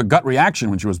weird sort of a gut reaction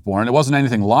when she was born. It wasn't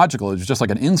anything logical. It was just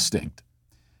like an instinct.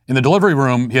 In the delivery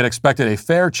room, he had expected a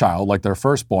fair child like their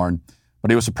firstborn, but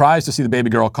he was surprised to see the baby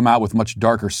girl come out with much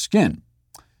darker skin.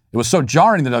 It was so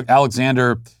jarring that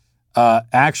Alexander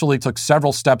actually took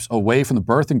several steps away from the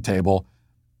birthing table,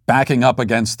 backing up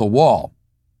against the wall.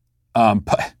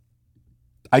 But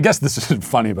I guess this isn't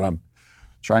funny, but I'm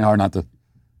trying hard not to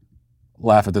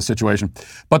laugh at this situation.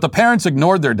 But the parents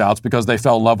ignored their doubts because they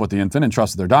fell in love with the infant and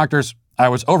trusted their doctors. I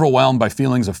was overwhelmed by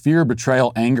feelings of fear,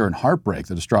 betrayal, anger, and heartbreak,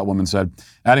 the distraught woman said,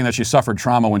 adding that she suffered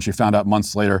trauma when she found out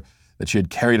months later that she had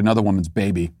carried another woman's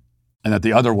baby and that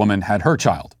the other woman had her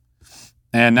child.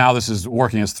 And now this is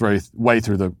working its way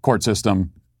through the court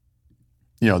system.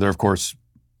 There, of course,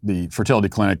 the fertility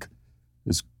clinic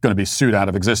is going to be sued out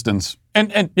of existence.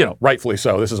 And rightfully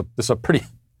so. This is a pretty,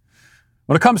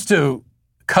 when it comes to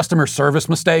customer service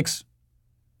mistakes,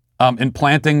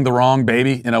 implanting the wrong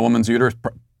baby in a woman's uterus,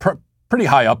 pretty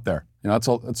high up there. It's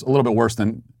a little bit worse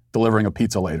than delivering a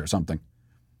pizza late or something.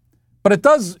 But it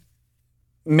does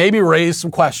maybe raise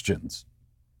some questions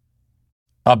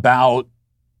about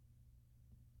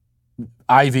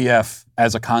IVF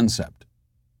as a concept.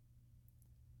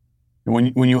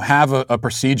 When you have a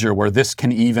procedure where this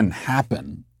can even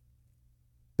happen,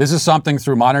 this is something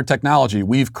through modern technology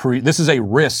this is a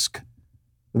risk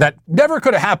that never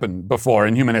could have happened before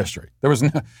in human history. There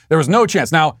was no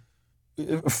chance. Now,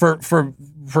 for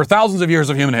thousands of years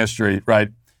of human history, right?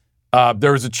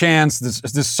 There was a chance. This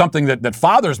is something that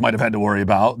fathers might have had to worry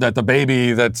about, that the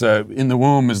baby that's in the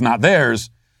womb is not theirs.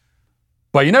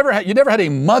 But you never had a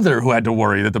mother who had to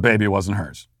worry that the baby wasn't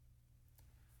hers.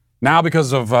 Now,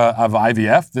 because of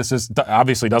IVF, this is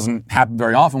obviously doesn't happen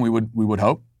very often. We would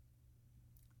hope,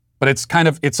 but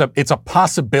it's a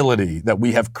possibility that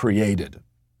we have created.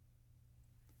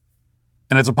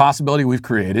 And it's a possibility we've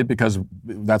created because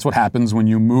that's what happens when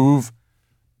you move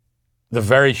the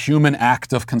very human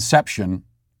act of conception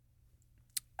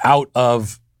out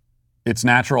of its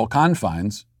natural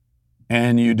confines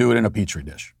and you do it in a petri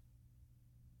dish.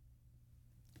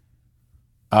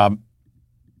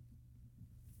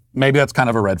 Maybe that's kind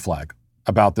of a red flag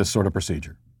about this sort of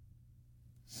procedure.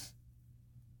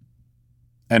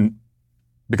 And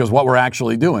because what we're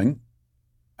actually doing,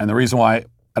 and the reason why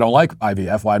I don't like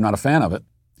IVF, why I'm not a fan of it,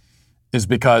 is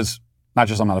because, not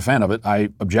just I'm not a fan of it, I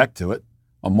object to it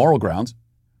on moral grounds,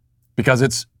 because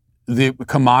it's the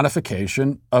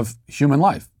commodification of human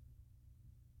life.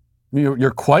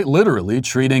 You're quite literally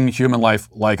treating human life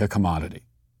like a commodity,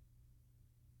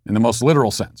 in the most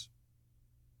literal sense.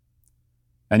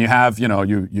 And you have,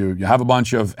 you have a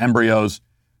bunch of embryos,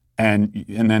 and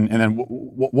then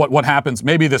what happens?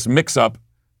 Maybe this mix-up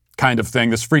kind of thing,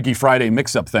 this Freaky Friday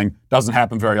mix-up thing, doesn't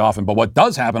happen very often. But what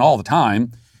does happen all the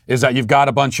time is that you've got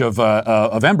a bunch of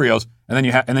embryos, and then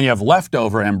you have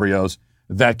leftover embryos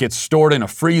that get stored in a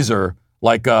freezer,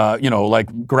 like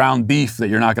ground beef that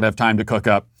you're not going to have time to cook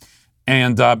up,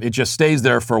 and it just stays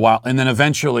there for a while. And then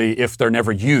eventually, if they're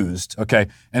never used, okay,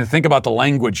 and think about the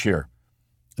language here,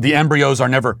 the embryos are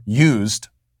never used,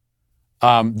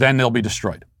 then they'll be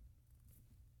destroyed.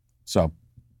 So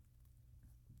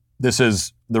this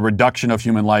is the reduction of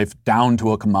human life down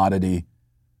to a commodity,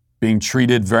 being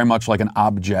treated very much like an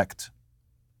object,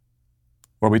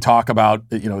 where we talk about,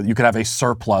 you could have a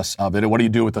surplus of it. And what do you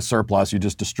do with the surplus? You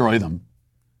just destroy them.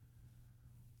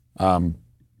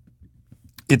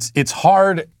 It's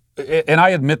hard, and I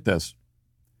admit this.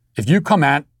 If you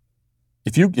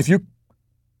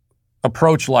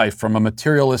approach life from a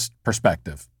materialist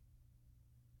perspective,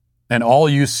 and all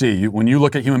you see, when you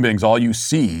look at human beings, all you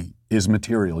see is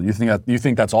material. You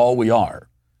think that's all we are.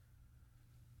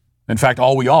 In fact,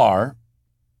 all you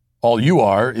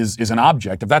are is an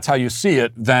object. If that's how you see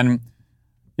it, then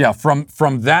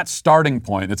from that starting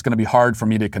point, it's going to be hard for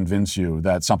me to convince you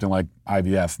that something like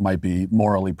IVF might be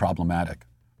morally problematic.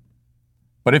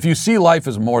 But if you see life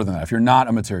as more than that, if you're not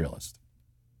a materialist,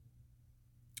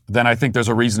 then I think there's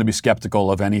a reason to be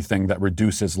skeptical of anything that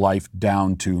reduces life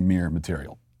down to mere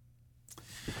material.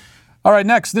 All right,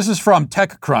 next, this is from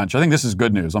TechCrunch. I think this is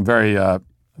good news. I'm very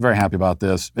happy about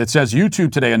this. It says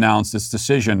YouTube today announced its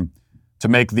decision to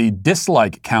make the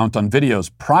dislike count on videos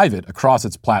private across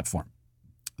its platform.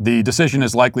 The decision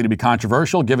is likely to be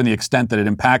controversial given the extent that it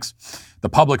impacts the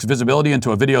public's visibility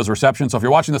into a video's reception. So if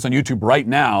you're watching this on YouTube right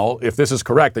now, if this is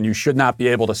correct, then you should not be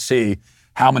able to see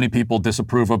how many people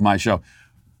disapprove of my show.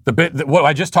 What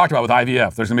I just talked about with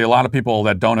IVF, there's going to be a lot of people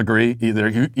that don't agree,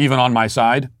 even on my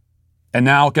side. And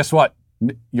now, guess what?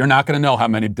 You're not going to know how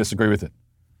many disagree with it.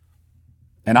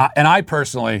 And I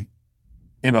personally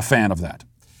am a fan of that.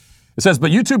 It says,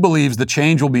 but YouTube believes the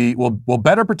change will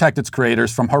better protect its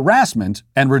creators from harassment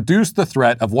and reduce the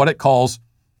threat of what it calls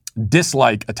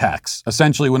dislike attacks,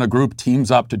 essentially when a group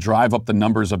teams up to drive up the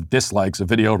numbers of dislikes a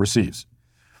video receives.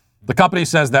 The company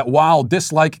says that while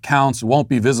dislike counts won't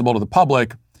be visible to the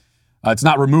public, it's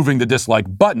not removing the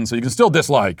dislike button, so you can still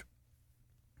dislike,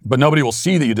 but nobody will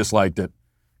see that you disliked it.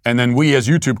 And then we as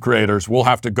YouTube creators will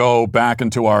have to go back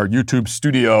into our YouTube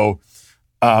studio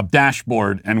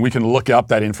dashboard, and we can look up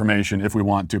that information if we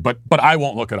want to. But I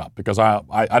won't look it up because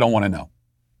I don't want to know.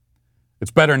 It's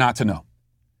better not to know.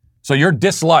 So your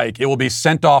dislike, it will be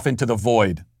sent off into the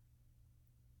void.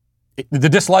 The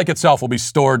dislike itself will be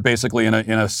stored basically in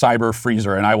a cyber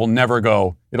freezer, and I will never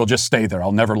go. It'll just stay there.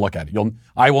 I'll never look at it.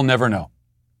 I will never know.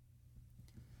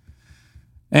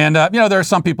 And, there are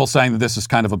some people saying that this is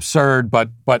kind of absurd, but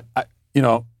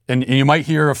and you might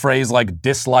hear a phrase like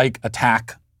dislike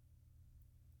attack,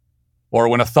 or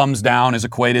when a thumbs down is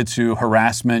equated to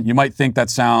harassment. You might think that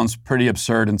sounds pretty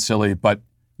absurd and silly, but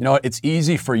you know what? It's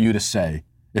easy for you to say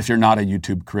if you're not a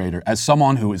YouTube creator. As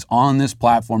someone who is on this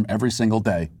platform every single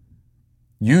day,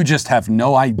 you just have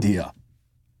no idea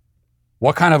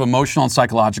what kind of emotional and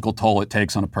psychological toll it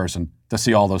takes on a person to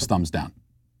see all those thumbs down.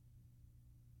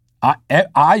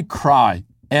 I cry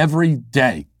every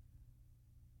day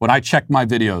when I check my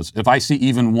videos. If I see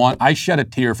even one, I shed a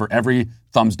tear for every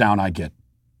thumbs down I get.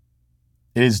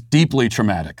 It is deeply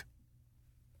traumatic.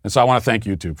 And so I want to thank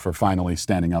YouTube for finally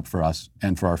standing up for us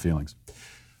and for our feelings.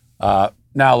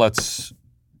 Now let's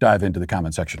dive into the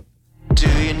comment section.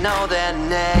 Do you know their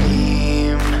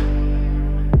name?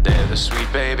 They're the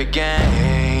Sweet Baby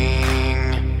Gang.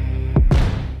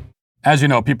 As you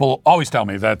know, people always tell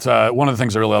me that one of the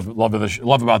things I really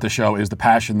love about this show is the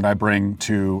passion that I bring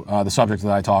to the subject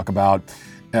that I talk about.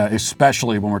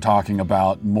 especially when we're talking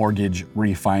about mortgage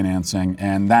refinancing.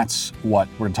 And that's what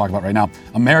we're going to talk about right now.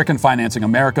 American Financing,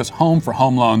 America's home for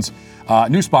home loans.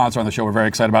 New sponsor on the show we're very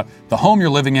excited about. The home you're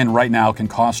living in right now can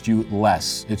cost you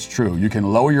less. It's true. You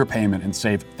can lower your payment and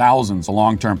save thousands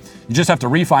long term. You just have to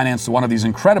refinance to one of these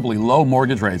incredibly low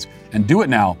mortgage rates and do it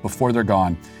now before they're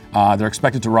gone. They're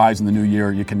expected to rise in the new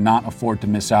year. You cannot afford to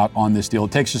miss out on this deal.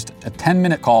 It takes just a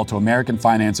 10-minute call to American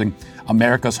Financing,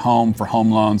 America's home for home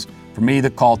loans. For me, the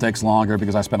call takes longer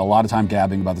because I spend a lot of time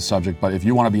gabbing about the subject, but if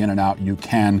you want to be in and out, you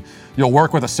can. You'll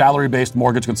work with a salary-based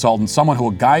mortgage consultant, someone who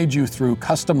will guide you through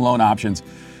custom loan options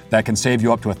that can save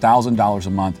you up to $1,000 a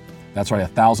month. That's right,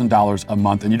 $1,000 a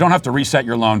month. And you don't have to reset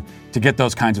your loan to get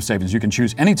those kinds of savings. You can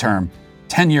choose any term,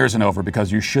 10 years and over,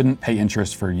 because you shouldn't pay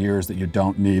interest for years that you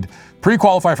don't need.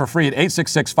 Pre-qualify for free at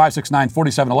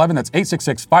 866-569-4711. That's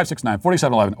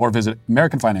 866-569-4711, or visit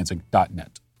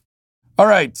AmericanFinancing.net. All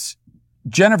right.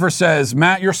 Jennifer says,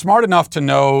 Matt, you're smart enough to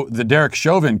know the Derek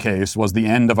Chauvin case was the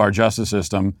end of our justice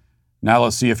system. Now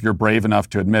let's see if you're brave enough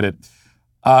to admit it.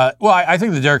 I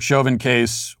think the Derek Chauvin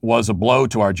case was a blow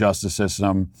to our justice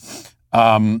system.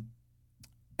 And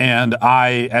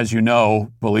I, as you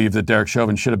know, believe that Derek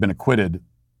Chauvin should have been acquitted.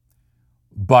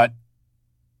 But,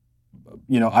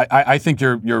 I think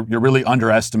you're really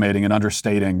underestimating and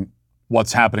understating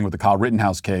what's happening with the Kyle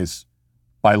Rittenhouse case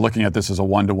by looking at this as a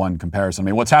one-to-one comparison. I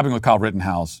mean, what's happening with Kyle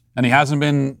Rittenhouse, and he hasn't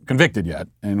been convicted yet,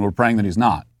 and we're praying that he's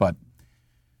not, but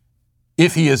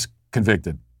if he is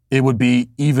convicted, it would be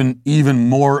even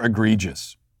more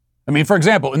egregious. I mean, for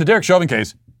example, in the Derek Chauvin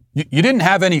case, you didn't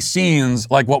have any scenes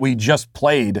like what we just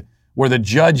played where the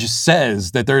judge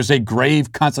says that there's a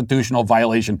grave constitutional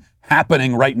violation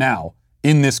happening right now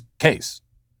in this case.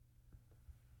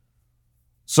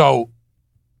 So,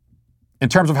 in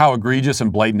terms of how egregious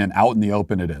and blatant and out in the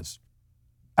open it is,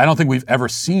 I don't think we've ever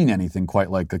seen anything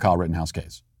quite like the Kyle Rittenhouse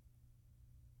case.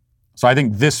 So I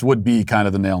think this would be kind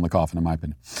of the nail in the coffin, in my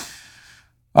opinion.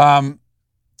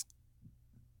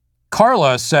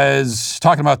 Carla says,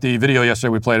 talking about the video yesterday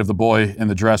we played of the boy in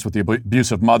the dress with the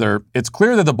abusive mother, it's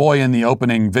clear that the boy in the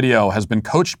opening video has been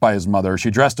coached by his mother. She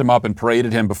dressed him up and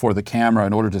paraded him before the camera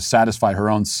in order to satisfy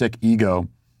her own sick ego.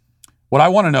 What I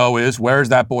want to know is, where's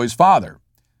that boy's father?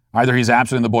 Either he's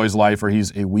absent in the boy's life or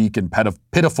he's a weak and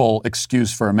pitiful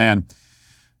excuse for a man.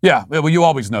 Yeah, well, you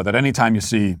always know that anytime you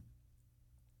see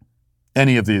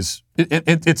any of these,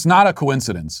 it's not a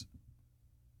coincidence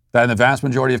that in the vast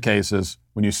majority of cases,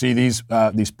 when you see these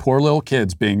poor little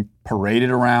kids being paraded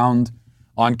around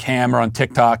on camera, on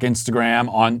TikTok,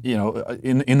 Instagram, on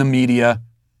in the media,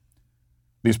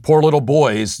 these poor little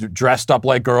boys dressed up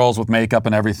like girls with makeup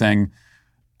and everything,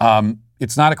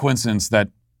 it's not a coincidence that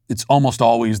it's almost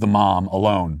always the mom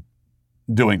alone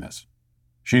doing this.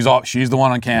 She's the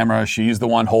one on camera. She's the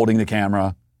one holding the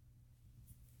camera.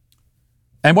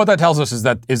 And what that tells us is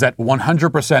that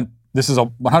 100%, this is a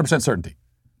 100% certainty.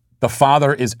 The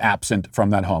father is absent from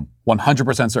that home.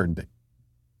 100% certainty.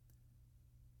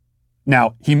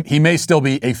 Now, he may still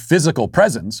be a physical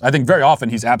presence. I think very often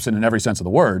he's absent in every sense of the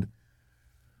word.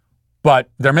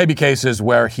 But there may be cases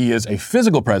where he is a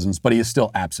physical presence, but he is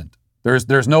still absent.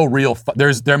 There's no real,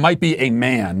 there might be a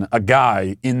man, a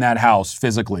guy in that house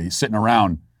physically sitting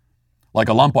around like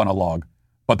a lump on a log,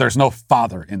 but there's no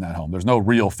father in that home. There's no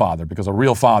real father, because a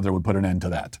real father would put an end to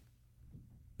that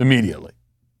immediately.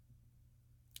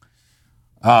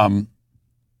 I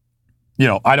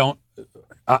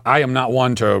am not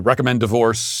one to recommend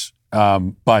divorce,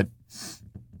 but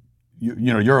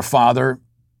you're a father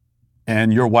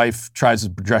and your wife tries to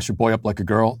dress your boy up like a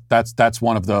girl. That's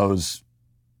one of those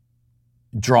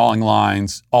drawing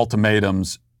lines,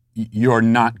 ultimatums. You're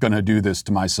not going to do this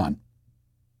to my son.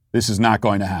 This is not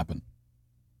going to happen.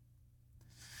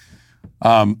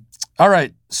 All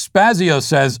right. Spazio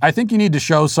says, I think you need to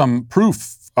show some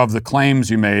proof of the claims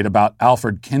you made about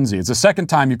Alfred Kinsey. It's the second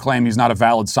time you claim he's not a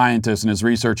valid scientist and his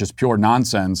research is pure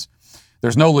nonsense.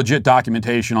 There's no legit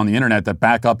documentation on the internet that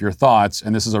back up your thoughts,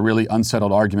 and this is a really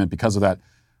unsettled argument because of that.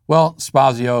 Well,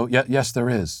 Spazio, yes, there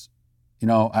is.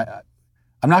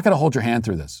 I'm not going to hold your hand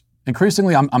through this.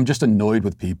 Increasingly, I'm just annoyed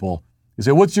with people. You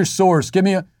say, what's your source?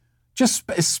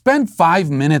 Just spend 5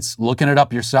 minutes looking it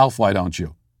up yourself, why don't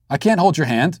you? I can't hold your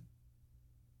hand.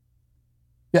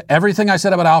 Yeah, everything I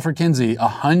said about Alfred Kinsey,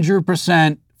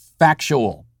 100%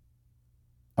 factual.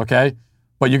 Okay?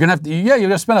 But you're going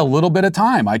to spend a little bit of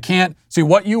time. I can't, see,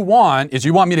 what you want is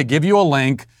you want me to give you a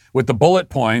link with the bullet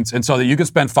points, and so that you can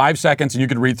spend 5 seconds and you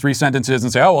could read 3 sentences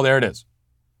and say, oh, well, there it is.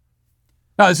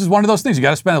 No, this is one of those things. You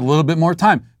got to spend a little bit more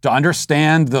time to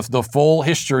understand the full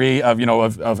history of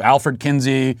Alfred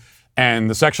Kinsey and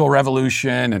the sexual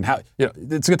revolution and how,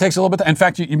 it takes a little bit. In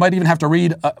fact, you might even have to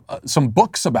read some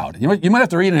books about it. You might have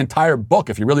to read an entire book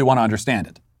if you really want to understand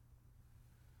it.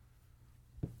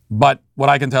 But what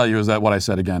I can tell you is that what I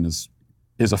said again is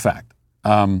a fact.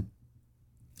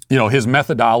 His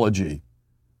methodology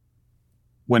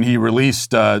when he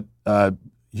released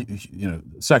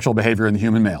sexual behavior in the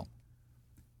human male,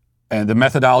 and the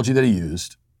methodology that he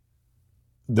used,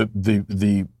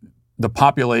 the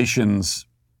populations,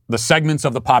 the segments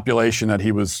of the population that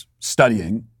he was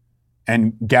studying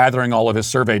and gathering all of his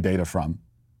survey data from,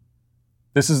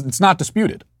 it's not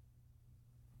disputed.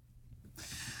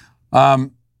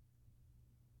 Let's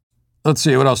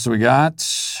see, what else do we got?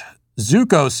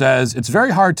 Zuko says, it's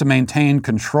very hard to maintain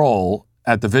control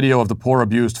at the video of the poor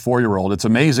abused 4-year-old. It's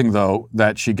amazing, though,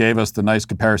 that she gave us the nice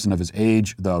comparison of his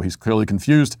age, though. He's clearly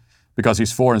confused because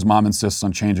he's 4 and his mom insists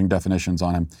on changing definitions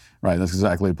on him. Right, that's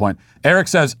exactly the point. Eric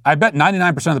says, I bet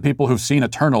 99% of the people who've seen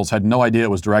Eternals had no idea it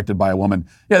was directed by a woman.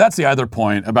 Yeah, that's the other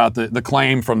point about the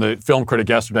claim from the film critic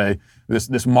yesterday,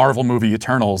 this Marvel movie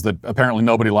Eternals that apparently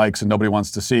nobody likes and nobody wants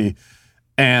to see.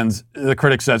 And the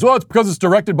critic says, well, it's because it's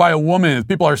directed by a woman.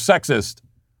 People are sexist.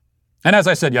 And as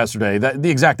I said yesterday, the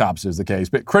exact opposite is the case.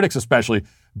 But critics especially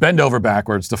bend over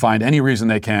backwards to find any reason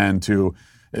they can to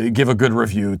give a good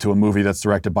review to a movie that's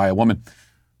directed by a woman.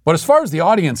 But as far as the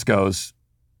audience goes,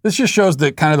 this just shows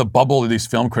the kind of the bubble that these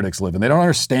film critics live in. They don't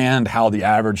understand how the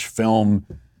average film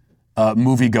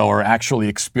moviegoer actually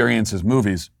experiences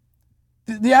movies.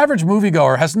 The average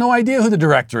moviegoer has no idea who the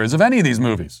director is of any of these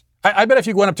movies. I bet if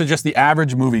you went up to just the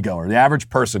average moviegoer, the average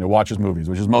person who watches movies,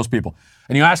 which is most people,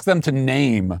 and you ask them to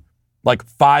name like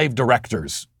 5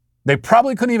 directors, they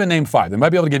probably couldn't even name 5. They might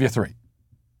be able to give you 3.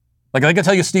 Like they could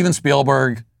tell you Steven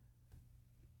Spielberg,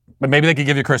 but maybe they could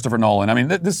give you Christopher Nolan. I mean,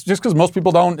 this just because most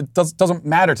people don't, it doesn't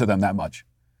matter to them that much.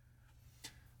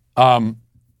 And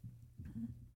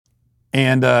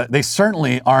they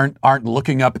certainly aren't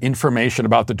looking up information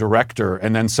about the director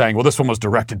and then saying, well, this one was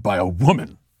directed by a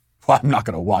woman. Well, I'm not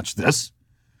going to watch this.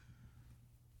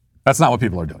 That's not what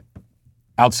people are doing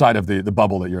outside of the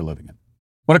bubble that you're living in.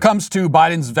 When it comes to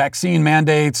Biden's vaccine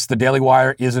mandates, the Daily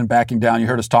Wire isn't backing down. You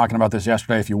heard us talking about this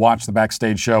yesterday. If you watched the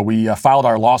Backstage show, we filed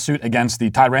our lawsuit against the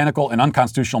tyrannical and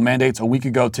unconstitutional mandates a week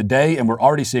ago today, and we're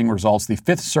already seeing results. The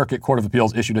Fifth Circuit Court of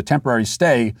Appeals issued a temporary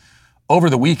stay over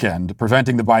the weekend,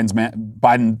 preventing the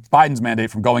Biden's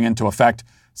mandate from going into effect,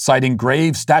 citing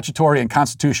grave statutory and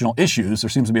constitutional issues. There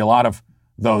seems to be a lot of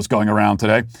those going around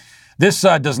today. This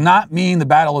does not mean the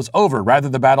battle is over. Rather,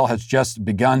 the battle has just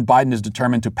begun. Biden is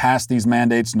determined to pass these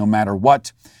mandates no matter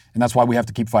what, and that's why we have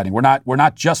to keep fighting. We're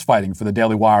not just fighting for the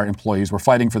Daily Wire employees. We're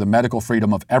fighting for the medical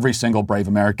freedom of every single brave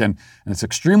American, and it's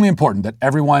extremely important that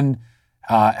everyone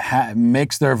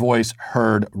makes their voice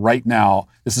heard right now.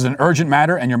 This is an urgent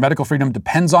matter, and your medical freedom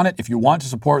depends on it. If you want to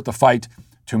support the fight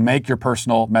to make your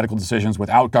personal medical decisions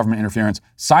without government interference,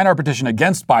 sign our petition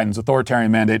against Biden's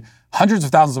authoritarian mandate. Hundreds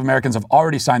of thousands of Americans have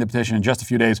already signed the petition in just a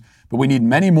few days, but we need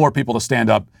many more people to stand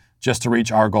up just to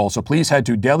reach our goal. So please head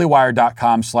to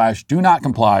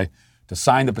dailywire.com/do-not-comply to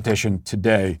sign the petition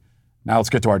today. Now let's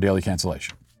get to our daily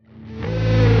cancellation.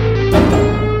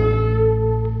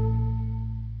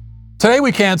 Today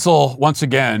we cancel, once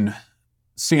again,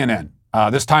 CNN.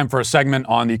 This time for a segment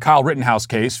on the Kyle Rittenhouse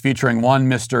case featuring one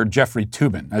Mr. Jeffrey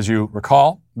Toobin. As you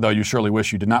recall, though you surely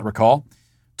wish you did not recall,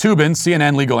 Toobin,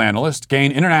 CNN legal analyst,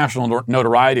 gained international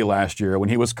notoriety last year when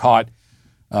he was caught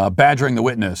badgering the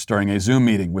witness during a Zoom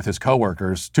meeting with his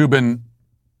coworkers. Toobin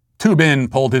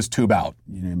pulled his tube out,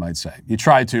 you might say. He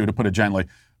tried to put it gently,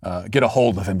 get a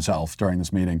hold of himself during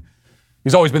this meeting.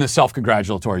 He's always been the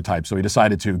self-congratulatory type, so he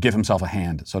decided to give himself a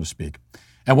hand, so to speak.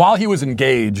 And while he was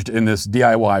engaged in this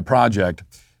DIY project,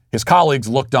 his colleagues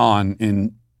looked on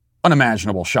in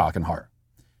unimaginable shock and horror.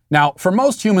 Now, for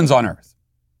most humans on Earth,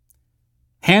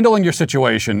 handling your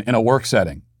situation in a work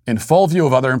setting in full view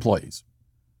of other employees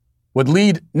would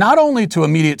lead not only to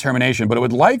immediate termination, but it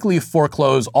would likely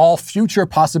foreclose all future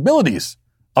possibilities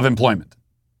of employment.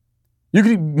 You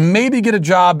could maybe get a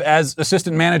job as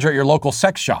assistant manager at your local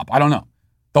sex shop. I don't know.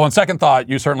 Though on second thought,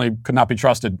 you certainly could not be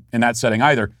trusted in that setting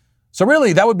either. So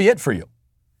really, that would be it for you.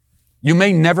 You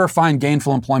may never find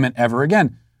gainful employment ever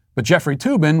again. But Jeffrey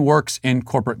Toobin works in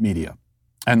corporate media,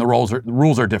 and the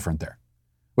rules are different there.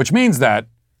 Which means that,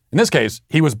 in this case,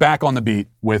 he was back on the beat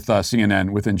with CNN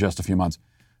within just a few months.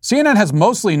 CNN has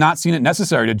mostly not seen it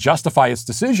necessary to justify its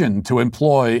decision to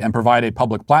employ and provide a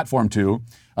public platform to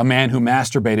a man who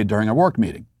masturbated during a work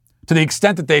meeting. To the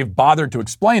extent that they've bothered to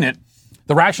explain it,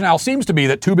 the rationale seems to be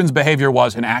that Toobin's behavior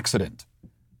was an accident.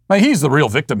 He's the real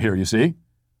victim here, you see.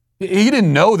 He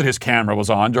didn't know that his camera was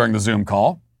on during the Zoom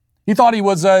call. He thought he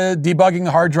was debugging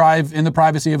the hard drive in the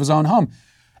privacy of his own home.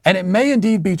 And it may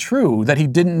indeed be true that he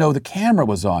didn't know the camera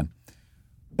was on.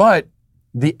 But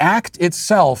the act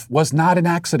itself was not an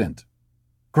accident.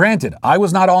 Granted, I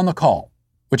was not on the call,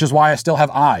 which is why I still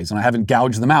have eyes and I haven't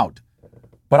gouged them out.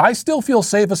 But I still feel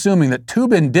safe assuming that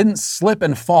Toobin didn't slip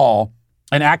and fall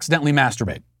and accidentally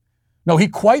masturbate. No, he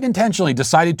quite intentionally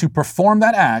decided to perform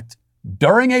that act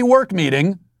during a work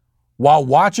meeting while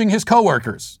watching his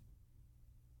coworkers.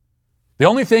 The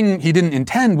only thing he didn't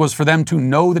intend was for them to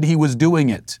know that he was doing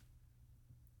it.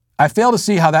 I fail to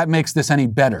see how that makes this any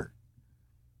better.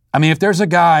 I mean, if there's a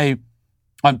guy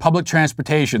on public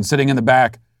transportation sitting in the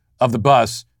back of the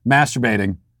bus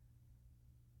masturbating,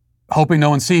 hoping no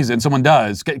one sees it, and someone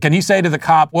does, can he say to the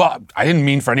cop, well, I didn't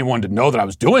mean for anyone to know that I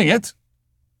was doing it?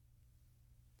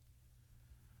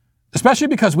 Especially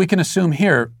because we can assume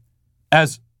here,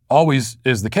 as always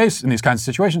is the case in these kinds of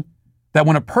situations, that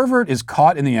when a pervert is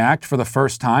caught in the act for the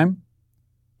first time,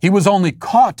 he was only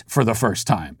caught for the first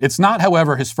time. It's not,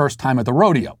 however, his first time at the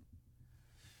rodeo.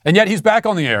 And yet he's back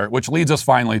on the air, which leads us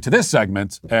finally to this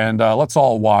segment, and let's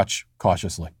all watch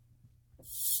cautiously.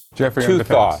 Jeffrey, Two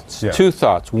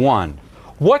thoughts. One,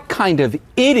 what kind of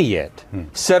idiot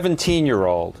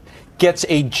 17-year-old gets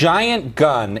a giant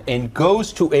gun and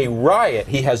goes to a riot?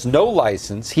 He has no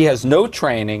license. He has no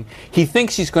training. He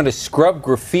thinks he's going to scrub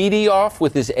graffiti off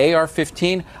with his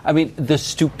AR-15. I mean, the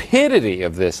stupidity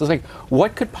of this is like,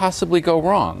 what could possibly go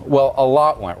wrong? Well, a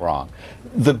lot went wrong.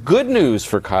 The good news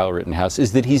for Kyle Rittenhouse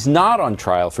is that he's not on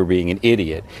trial for being an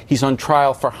idiot. He's on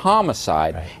trial for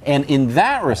homicide. Right. And in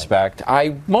that respect,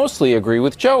 I mostly agree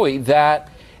with Joey that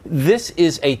this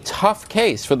is a tough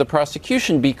case for the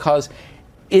prosecution because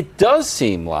it does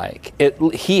seem like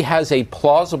he has a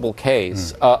plausible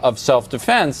case of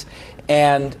self-defense.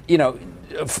 And, you know,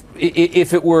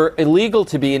 if it were illegal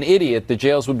to be an idiot, the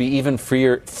jails would be even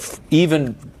freer,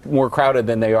 even more crowded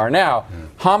than they are now.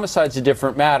 Homicide's a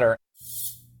different matter.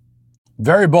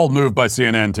 Very bold move by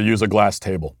CNN to use a glass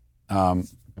table.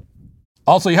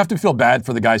 Also, you have to feel bad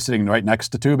for the guy sitting right next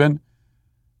to Toobin,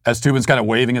 as Toobin's kind of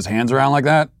waving his hands around like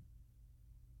that. I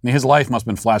mean, his life must have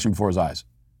been flashing before his eyes,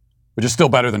 which is still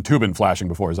better than Toobin flashing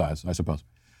before his eyes, I suppose.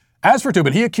 As for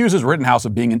Toobin, he accuses Rittenhouse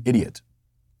of being an idiot.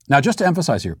 Now, just to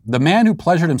emphasize here, the man who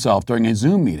pleasured himself during a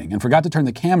Zoom meeting and forgot to turn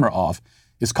the camera off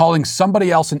is calling somebody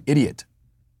else an idiot.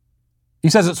 He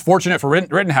says it's fortunate for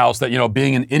Rittenhouse that,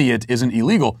 being an idiot isn't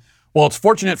illegal. Well, it's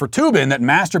fortunate for Toobin that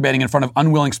masturbating in front of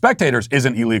unwilling spectators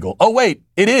isn't illegal. Oh, wait,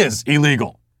 it is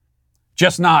illegal.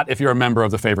 Just not if you're a member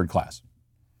of the favored class.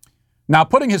 Now,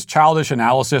 putting his childish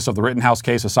analysis of the Rittenhouse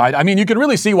case aside, I mean, you can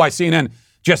really see why CNN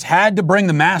just had to bring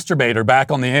the masturbator back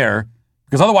on the air,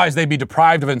 because otherwise they'd be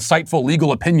deprived of insightful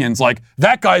legal opinions like,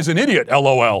 that guy's an idiot,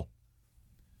 LOL.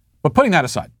 But putting that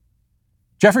aside,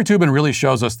 Jeffrey Toobin really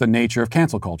shows us the nature of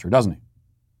cancel culture, doesn't he?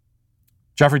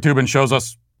 Jeffrey Toobin shows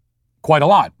us quite a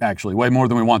lot, actually, way more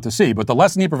than we want to see. But the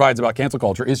lesson he provides about cancel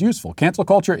culture is useful. Cancel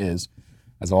culture is,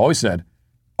 as I've always said,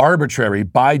 arbitrary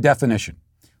by definition.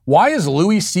 Why is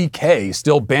Louis C.K.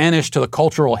 still banished to the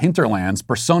cultural hinterlands,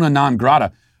 persona non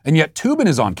grata, and yet Toobin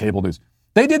is on cable news?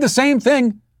 They did the same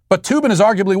thing, but Toobin is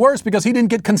arguably worse because he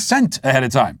didn't get consent ahead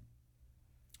of time.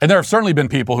 And there have certainly been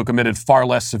people who committed far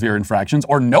less severe infractions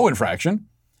or no infraction,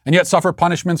 and yet suffer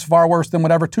punishments far worse than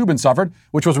whatever Toobin suffered,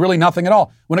 which was really nothing at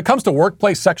all. When it comes to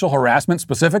workplace sexual harassment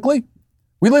specifically,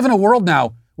 we live in a world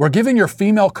now where giving your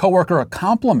female coworker a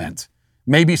compliment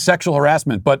may be sexual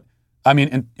harassment. But, I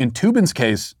mean, in Toobin's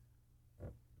case,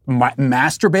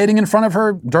 masturbating in front of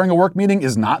her during a work meeting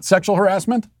is not sexual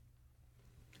harassment.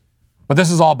 But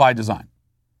this is all by design.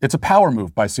 It's a power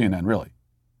move by CNN, really.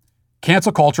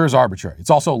 Cancel culture is arbitrary. It's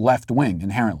also left-wing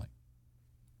inherently.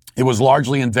 It was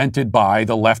largely invented by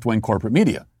the left-wing corporate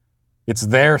media. It's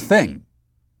their thing.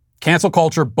 Cancel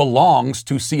culture belongs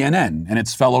to CNN and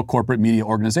its fellow corporate media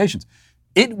organizations.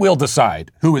 It will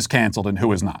decide who is canceled and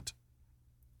who is not.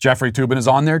 Jeffrey Toobin is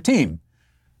on their team.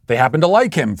 They happen to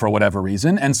like him for whatever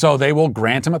reason, and so they will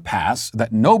grant him a pass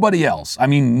that nobody else on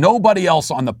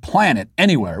the planet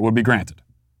anywhere would be granted.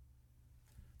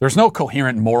 There's no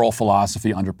coherent moral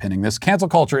philosophy underpinning this. Cancel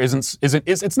culture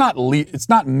it's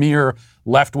not mere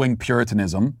left-wing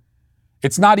puritanism.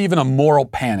 It's not even a moral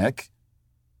panic.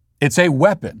 It's a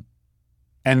weapon,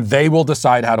 and they will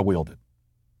decide how to wield it.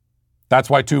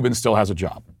 That's why Toobin still has a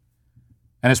job,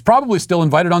 and is probably still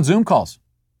invited on Zoom calls.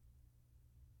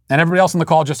 And everybody else on the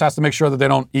call just has to make sure that they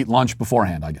don't eat lunch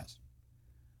beforehand, I guess.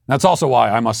 That's also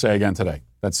why I must say again today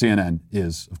that CNN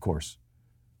is, of course,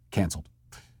 canceled.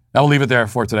 Now we'll leave it there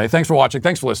for today. Thanks for watching.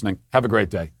 Thanks for listening. Have a great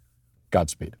day.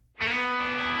 Godspeed.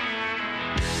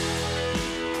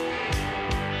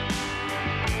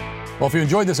 Well, if you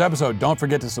enjoyed this episode, don't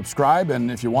forget to subscribe.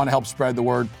 And if you want to help spread the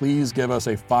word, please give us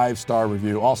a 5-star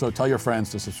review. Also, tell your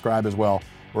friends to subscribe as well.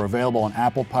 We're available on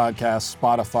Apple Podcasts,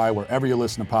 Spotify, wherever you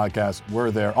listen to podcasts. We're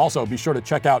there. Also, be sure to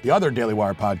check out the other Daily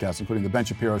Wire podcasts, including The Ben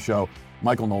Shapiro Show,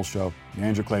 Michael Knowles Show, The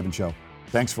Andrew Klavan Show.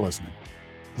 Thanks for listening.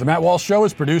 The Matt Walsh Show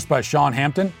is produced by Sean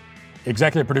Hampton,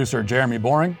 executive producer Jeremy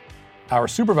Boring. Our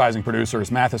supervising producer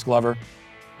is Mathis Glover.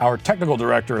 Our technical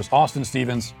director is Austin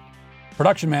Stevens.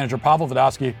 Production manager Pavel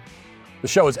Vodosky. The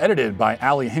show is edited by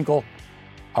Ali Hinkle.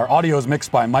 Our audio is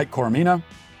mixed by Mike Coromina.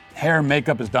 Hair and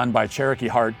makeup is done by Cherokee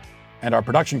Hart. And our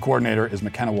production coordinator is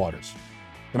McKenna Waters.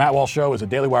 The Matt Walsh Show is a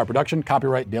Daily Wire production,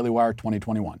 copyright Daily Wire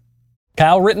 2021.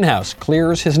 Kyle Rittenhouse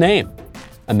clears his name.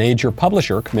 A major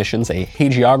publisher commissions a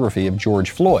hagiography of George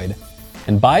Floyd.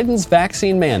 And Biden's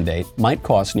vaccine mandate might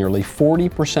cost nearly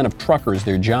 40% of truckers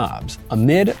their jobs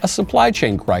amid a supply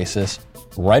chain crisis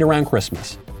right around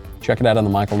Christmas. Check it out on The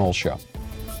Michael Knowles Show.